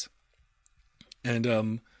allegations.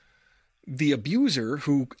 And the abuser,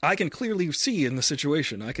 who I can clearly see in the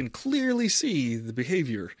situation, I can clearly see the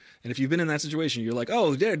behavior. And if you've been in that situation, you're like,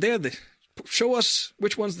 oh, show us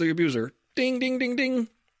which one's the abuser. Ding, ding, ding, ding.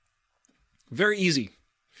 Very easy.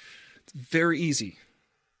 It's very easy.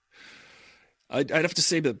 I'd have to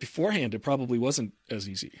say that beforehand, it probably wasn't as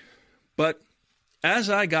easy. But as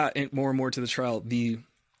I got more and more to the trial, the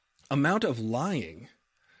amount of lying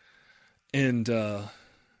and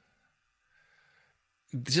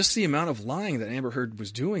just the amount of lying that Amber Heard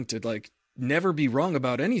was doing to like never be wrong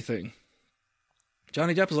about anything.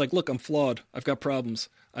 Johnny Depp was like, look, I'm flawed. I've got problems.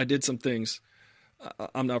 I did some things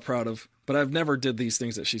I'm not proud of, but I've never did these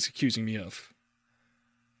things that she's accusing me of.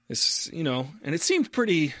 It's, and it seemed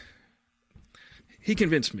pretty... He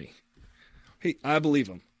convinced me. I believe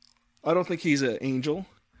him. I don't think he's an angel.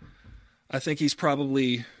 I think he's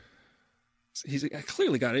clearly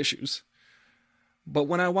got issues. But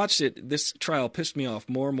when I watched it, this trial pissed me off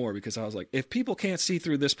more and more because I was like, if people can't see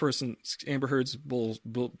through this person's, Amber Heard's bull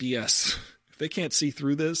BS, if they can't see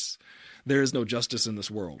through this, there is no justice in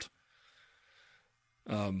this world.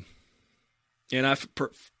 And I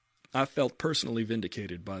felt personally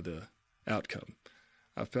vindicated by the outcome.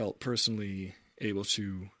 I felt personally able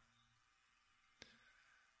to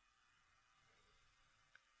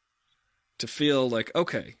feel like,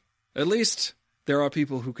 okay, at least there are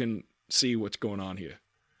people who can see what's going on here.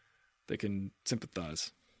 They can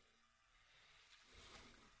sympathize.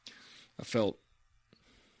 I felt,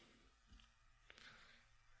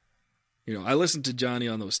 I listened to Johnny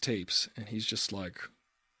on those tapes, and he's just like,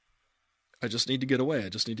 I just need to get away. I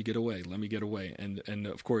just need to get away. Let me get away. And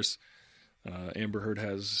of course, Amber Heard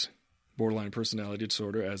has borderline personality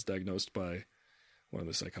disorder as diagnosed by one of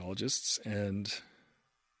the psychologists. And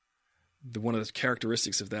one of the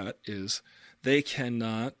characteristics of that is they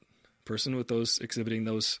cannot, person with those exhibiting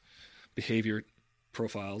those behavior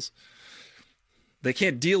profiles, they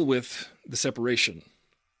can't deal with the separation.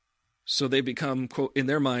 So they become, quote, in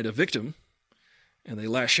their mind, a victim, and they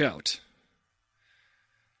lash out.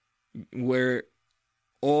 Where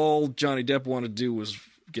all Johnny Depp wanted to do was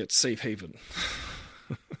get safe haven.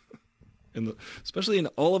 Especially in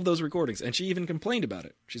all of those recordings. And she even complained about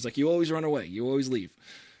it. She's like, you always run away. You always leave.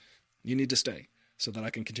 You need to stay so that I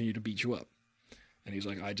can continue to beat you up. And he's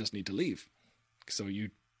like, I just need to leave so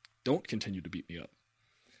you don't continue to beat me up.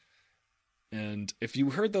 And if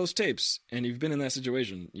you heard those tapes and you've been in that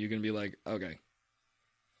situation, you're going to be like, okay,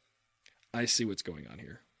 I see what's going on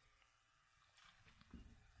here.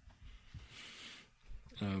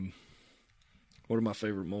 One of my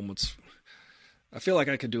favorite moments. I feel like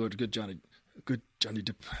I could do a good Johnny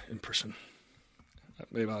Depp impression.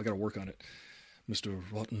 Maybe I got to work on it. Mr.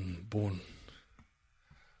 Rottenborn.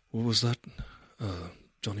 What was that,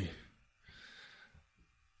 Johnny?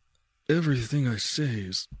 Everything I say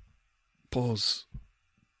is pause.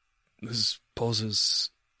 There's pauses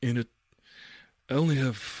in it. I only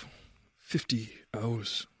have 50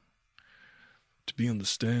 hours to be on the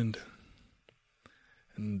stand.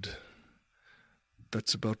 And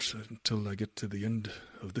that's about until I get to the end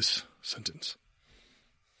of this sentence.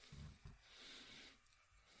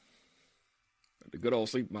 The good old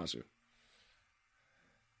sleep monster.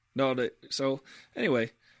 So, anyway,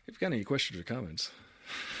 if you've got any questions or comments,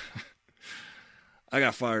 I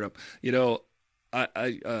got fired up.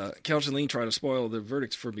 Kelsey Lean tried to spoil the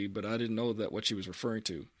verdict for me, but I didn't know that what she was referring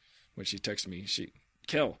to when she texted me.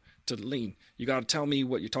 Kel, to Lean, you got to tell me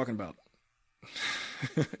what you're talking about.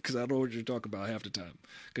 Because I don't know what you're talking about half the time.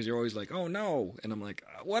 Because you're always like, oh no. And I'm like,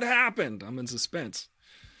 what happened? I'm in suspense.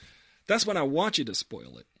 That's when I want you to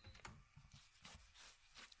spoil it.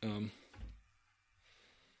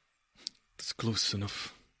 That's close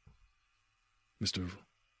enough, Mr.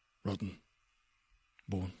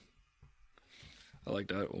 Rottenborn. I like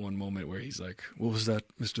that one moment where he's like, what was that,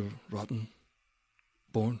 Mr.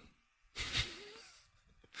 Rottenborn?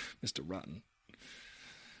 Mr. Rotten.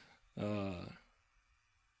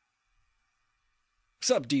 What's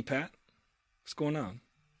up, D-Pat? What's going on?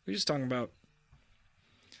 We're just talking about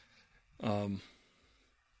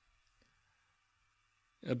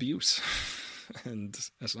abuse. And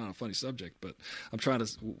that's not a funny subject, but I'm trying to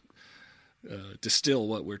distill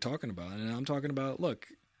what we're talking about. And I'm talking about, look,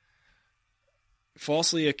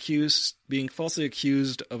 being falsely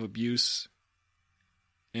accused of abuse,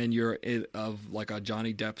 and you're of like a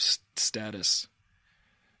Johnny Depp status,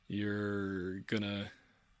 it's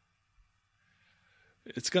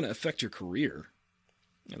gonna affect your career.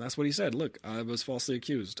 And that's what he said. Look, I was falsely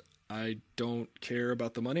accused. I don't care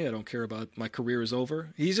about the money. I don't care about my career is over.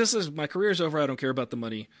 He just says, my career is over. I don't care about the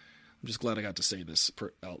money. I'm just glad I got to say this,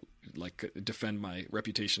 defend my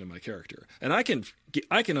reputation and my character. And I can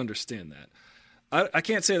understand that. I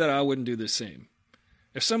can't say that I wouldn't do the same.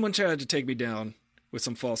 If someone tried to take me down with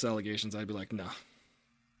some false allegations, I'd be like, nah,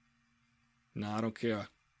 I don't care.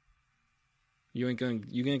 You ain't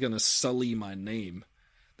gonna sully my name.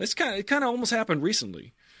 It kind of almost happened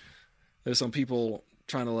recently. There's some people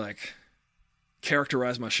trying to like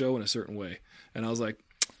characterize my show in a certain way, and I was like,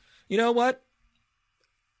 you know what?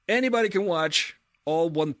 Anybody can watch all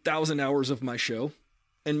 1,000 hours of my show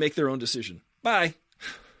and make their own decision. Bye.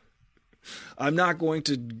 I'm not going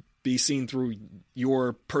to be seen through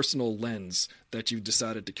your personal lens that you've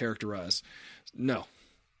decided to characterize. No.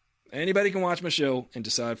 Anybody can watch my show and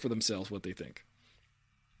decide for themselves what they think.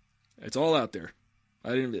 It's all out there.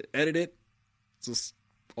 I didn't edit it. It's just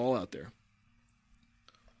all out there.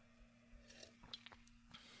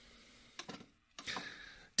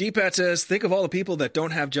 D-Pat says, think of all the people that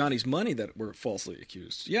don't have Johnny's money that were falsely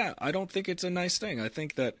accused. Yeah, I don't think it's a nice thing. I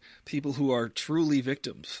think that people who are truly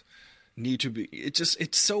victims need to be...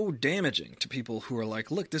 It's so damaging to people who are like,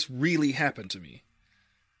 look, this really happened to me.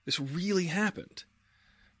 This really happened.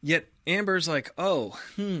 Yet Amber's like,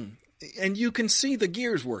 and you can see the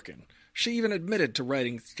gears working. She even admitted to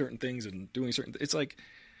writing certain things and doing certain... It's like,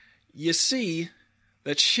 you see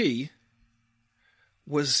that she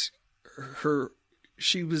was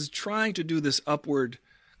trying to do this upward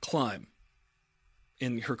climb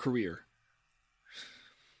in her career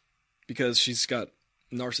because she's got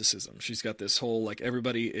narcissism. She's got this whole, like,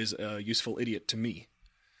 everybody is a useful idiot to me.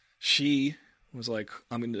 She was like,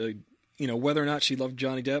 I'm going to, whether or not she loved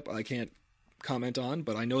Johnny Depp, I can't comment on,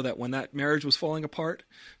 but I know that when that marriage was falling apart,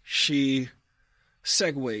 she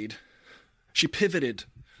pivoted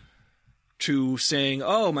to saying,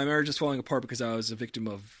 oh, my marriage is falling apart because I was a victim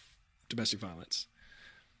of domestic violence.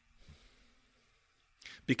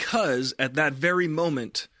 Because at that very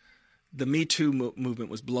moment, the Me Too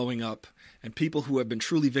movement was blowing up, and people who have been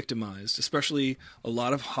truly victimized, especially a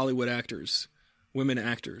lot of Hollywood actors, women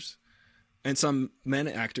actors, and some men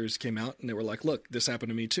actors came out and they were like, look, this happened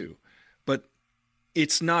to me too. But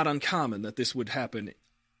it's not uncommon that this would happen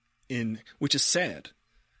which is sad.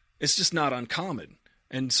 It's just not uncommon.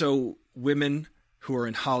 And so women who are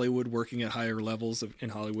in Hollywood, working at higher levels in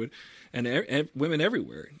Hollywood, and women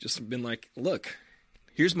everywhere, just been like, look,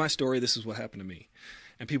 here's my story. This is what happened to me.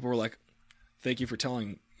 And people were like, thank you for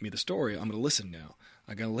telling me the story. I'm going to listen now.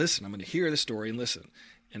 I'm going to listen. I'm going to hear the story and listen.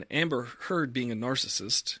 And Amber Heard, being a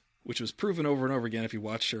narcissist, which was proven over and over again if you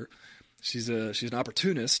watched her, she's an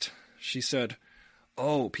opportunist. She said,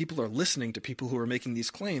 oh, people are listening to people who are making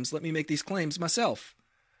these claims. Let me make these claims myself.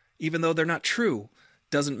 Even though they're not true,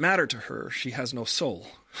 doesn't matter to her. She has no soul.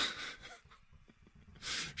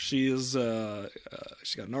 She's got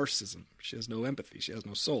narcissism. She has no empathy. She has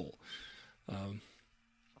no soul. It's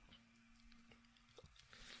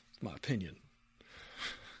my opinion.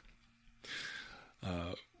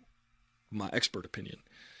 My expert opinion.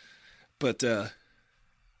 But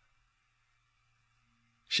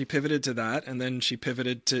she pivoted to that, and then she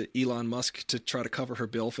pivoted to Elon Musk to try to cover her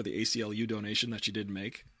bill for the ACLU donation that she didn't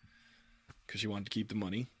make because she wanted to keep the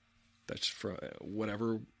money. That's for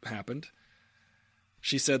whatever happened.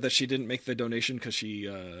 She said that she didn't make the donation because she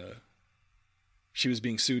was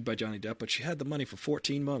being sued by Johnny Depp, but she had the money for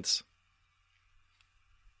 14 months.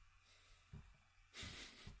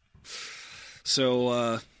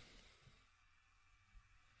 So,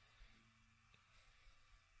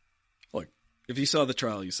 look, if you saw the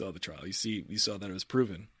trial, you saw the trial. You saw that it was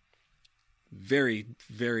proven very,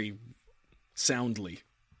 very soundly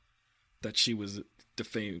that she was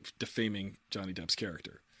defaming Johnny Depp's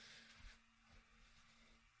character.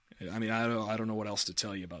 I mean, I don't know what else to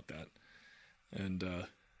tell you about that. And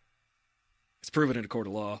it's proven in a court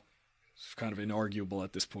of law. It's kind of inarguable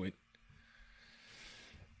at this point.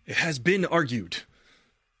 It has been argued.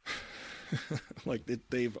 Like,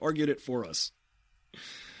 they've argued it for us.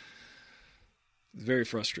 It's very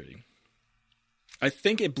frustrating. I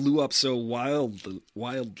think it blew up so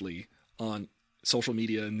wildly on social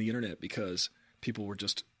media and the internet because people were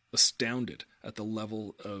just astounded at the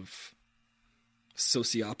level of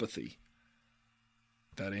sociopathy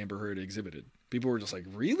that Amber Heard exhibited. People were just like,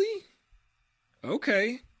 really?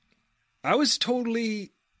 Okay. I was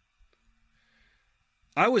totally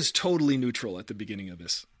neutral at the beginning of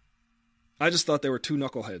this. I just thought they were two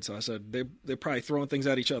knuckleheads. So I said, they're probably throwing things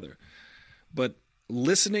at each other. But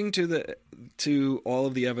listening to all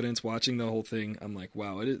of the evidence, watching the whole thing, I'm like,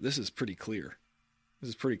 wow, this is pretty clear. This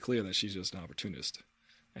is pretty clear that she's just an opportunist.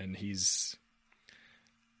 And he's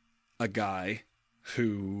a guy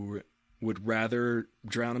who would rather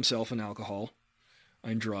drown himself in alcohol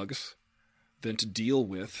and drugs than to deal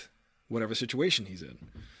with whatever situation he's in,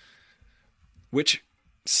 which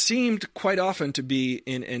seemed quite often to be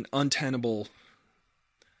in an untenable,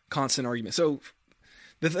 constant argument. So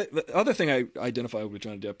the other thing I identified with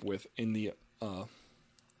Johnny Depp with in the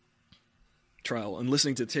trial and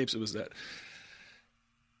listening to the tapes, it was that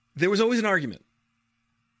there was always an argument.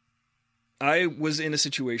 I was in a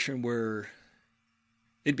situation where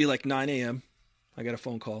it'd be like 9 a.m. I got a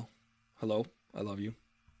phone call. Hello, I love you.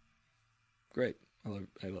 Great. I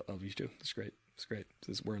love you too. It's great. It's great.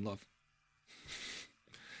 We're in love.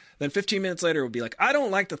 Then 15 minutes later, it would be like, I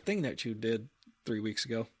don't like the thing that you did 3 weeks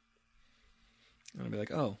ago. And I'd be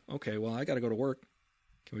like, oh, okay, well, I got to go to work.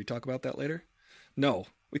 Can we talk about that later? No,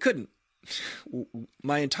 we couldn't.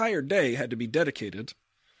 My entire day had to be dedicated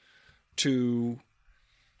to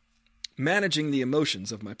managing the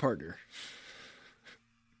emotions of my partner.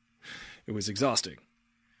 It was exhausting.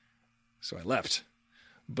 So I left.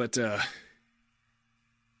 But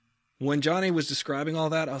when Johnny was describing all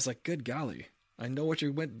that, I was like, good golly, I know what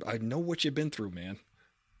you've been through, man.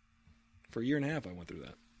 For a year and a half, I went through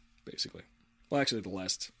that, basically. Well, actually, the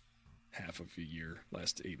last half of a year,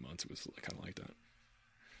 last 8 months, it was kind of like that.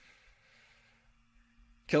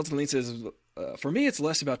 Kelton Lean says, for me, it's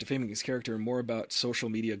less about defaming his character and more about social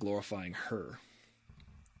media glorifying her.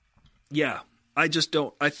 Yeah, I just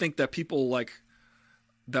don't. I think that people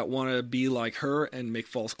that want to be like her and make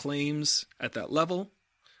false claims at that level,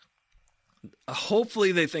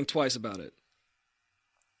 hopefully they think twice about it.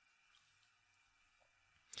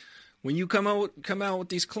 When you come out with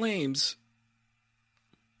these claims,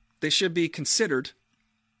 they should be considered,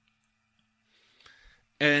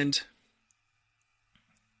 and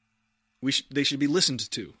they should be listened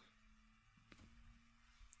to.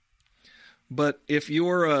 But if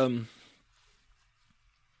you're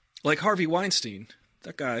like Harvey Weinstein,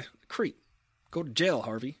 that guy, creep, go to jail,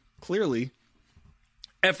 Harvey. Clearly,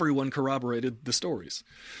 everyone corroborated the stories.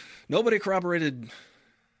 Nobody corroborated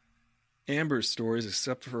Amber's stories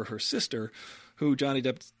except for her sister, who Johnny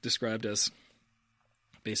Depp described as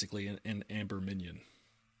basically an Amber minion.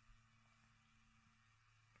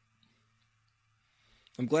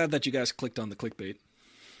 I'm glad that you guys clicked on the clickbait.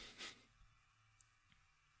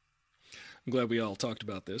 I'm glad we all talked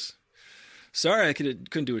about this. Sorry I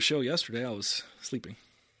couldn't do a show yesterday. I was sleeping.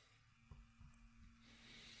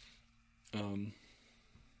 I'm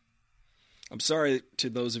sorry to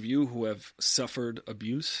those of you who have suffered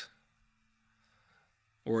abuse,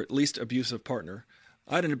 or at least abusive partner.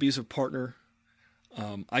 I had an abusive partner.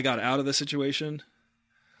 I got out of the situation.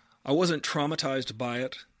 I wasn't traumatized by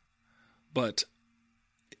it, but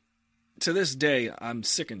to this day, I'm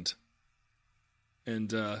sickened.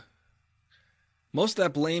 And most of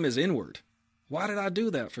that blame is inward. Why did I do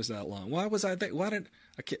that for that long? Why was I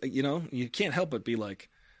you can't help but be like,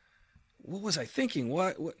 what was I thinking?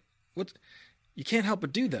 What? You can't help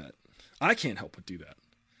but do that. I can't help but do that.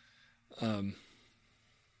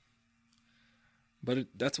 But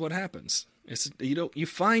that's what happens. You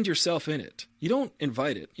find yourself in it. You don't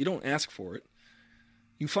invite it. You don't ask for it.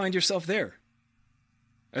 You find yourself there.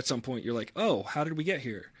 At some point, you're like, oh, how did we get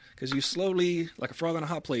here? Because you slowly, like a frog on a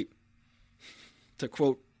hot plate, to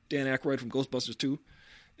quote Dan Aykroyd from Ghostbusters 2,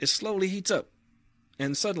 it slowly heats up.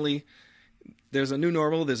 And suddenly, there's a new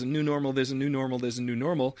normal, there's a new normal, there's a new normal, there's a new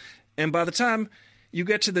normal. And by the time you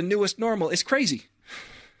get to the newest normal, it's crazy.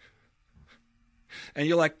 And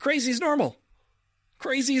you're like, crazy is normal.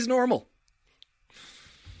 Crazy is normal.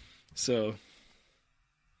 So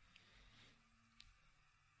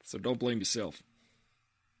don't blame yourself.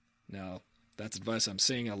 Now, that's advice I'm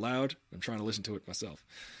saying out loud. I'm trying to listen to it myself.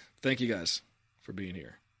 Thank you guys for being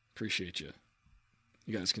here. Appreciate you.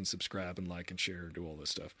 You guys can subscribe and like and share and do all this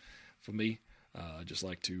stuff. For me, I just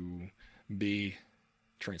like to be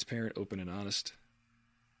transparent, open, and honest.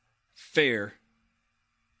 Fair.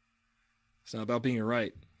 It's not about being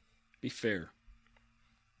right. Be fair.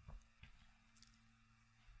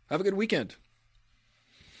 Have a good weekend.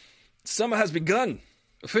 Summer has begun,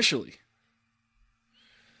 officially.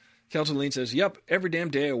 Kelton Lean says, yep, every damn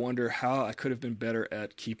day I wonder how I could have been better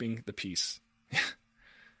at keeping the peace.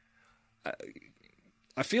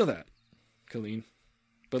 I feel that, Colleen.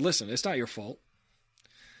 But listen, it's not your fault.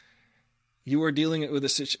 You were dealing with a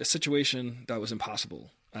situation that was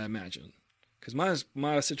impossible, I imagine. Because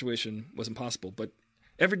my situation was impossible. But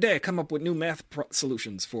every day I come up with new math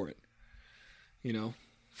solutions for it. You know,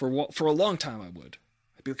 for a long time I would.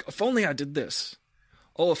 I'd be like, if only I did this.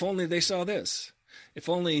 Oh, if only they saw this. If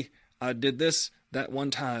only I did this that one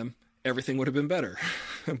time, everything would have been better.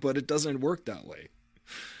 but it doesn't work that way.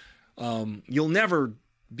 You'll never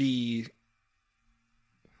they'll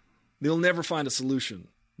never find a solution.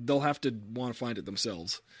 They'll have to want to find it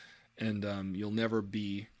themselves. And you'll never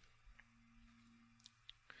be,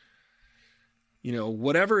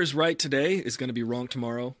 whatever is right today is going to be wrong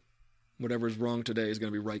tomorrow. Whatever is wrong today is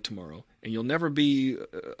going to be right tomorrow. And you'll never be,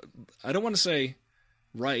 I don't want to say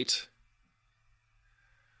right,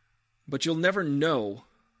 but you'll never know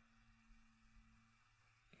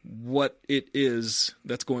what it is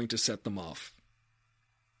that's going to set them off.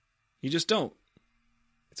 You just don't.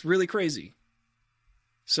 It's really crazy.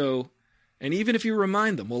 So, and even if you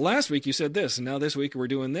remind them, well, last week you said this, and now this week we're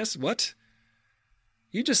doing this. What?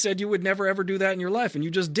 You just said you would never ever do that in your life, and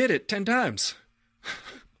you just did it 10 times.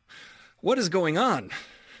 What is going on?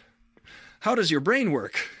 How does your brain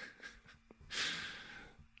work?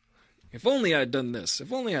 If only I'd done this.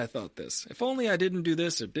 If only I thought this. If only I didn't do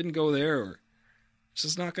this or didn't go there, or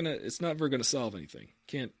it's never gonna solve anything.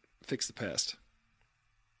 Can't fix the past.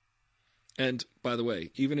 And by the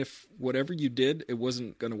way, even if whatever you did, it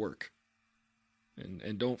wasn't gonna work.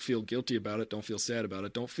 And don't feel guilty about it. Don't feel sad about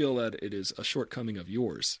it. Don't feel that it is a shortcoming of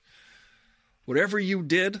yours. Whatever you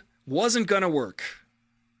did wasn't gonna work.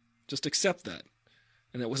 Just accept that.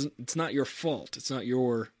 And it's not your fault. It's not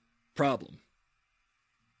your problem.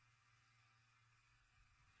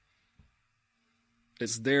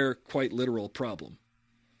 It's their quite literal problem.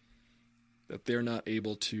 That they're not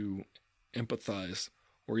able to empathize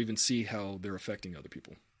or even see how they're affecting other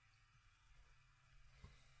people.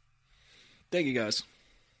 Thank you, guys.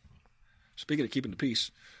 Speaking of keeping the peace.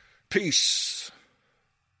 Peace.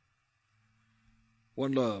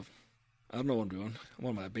 One love. I don't know what I'm doing. I'm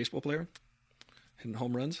on my baseball player. Hitting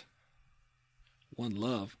home runs. One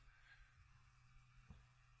love.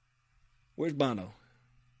 Where's Bono?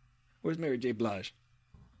 Where's Mary J. Blige?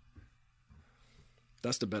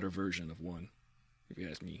 That's the better version of One, if you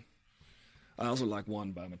ask me. I also like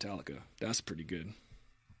One by Metallica. That's pretty good.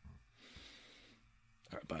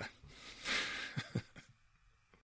 All right, bye.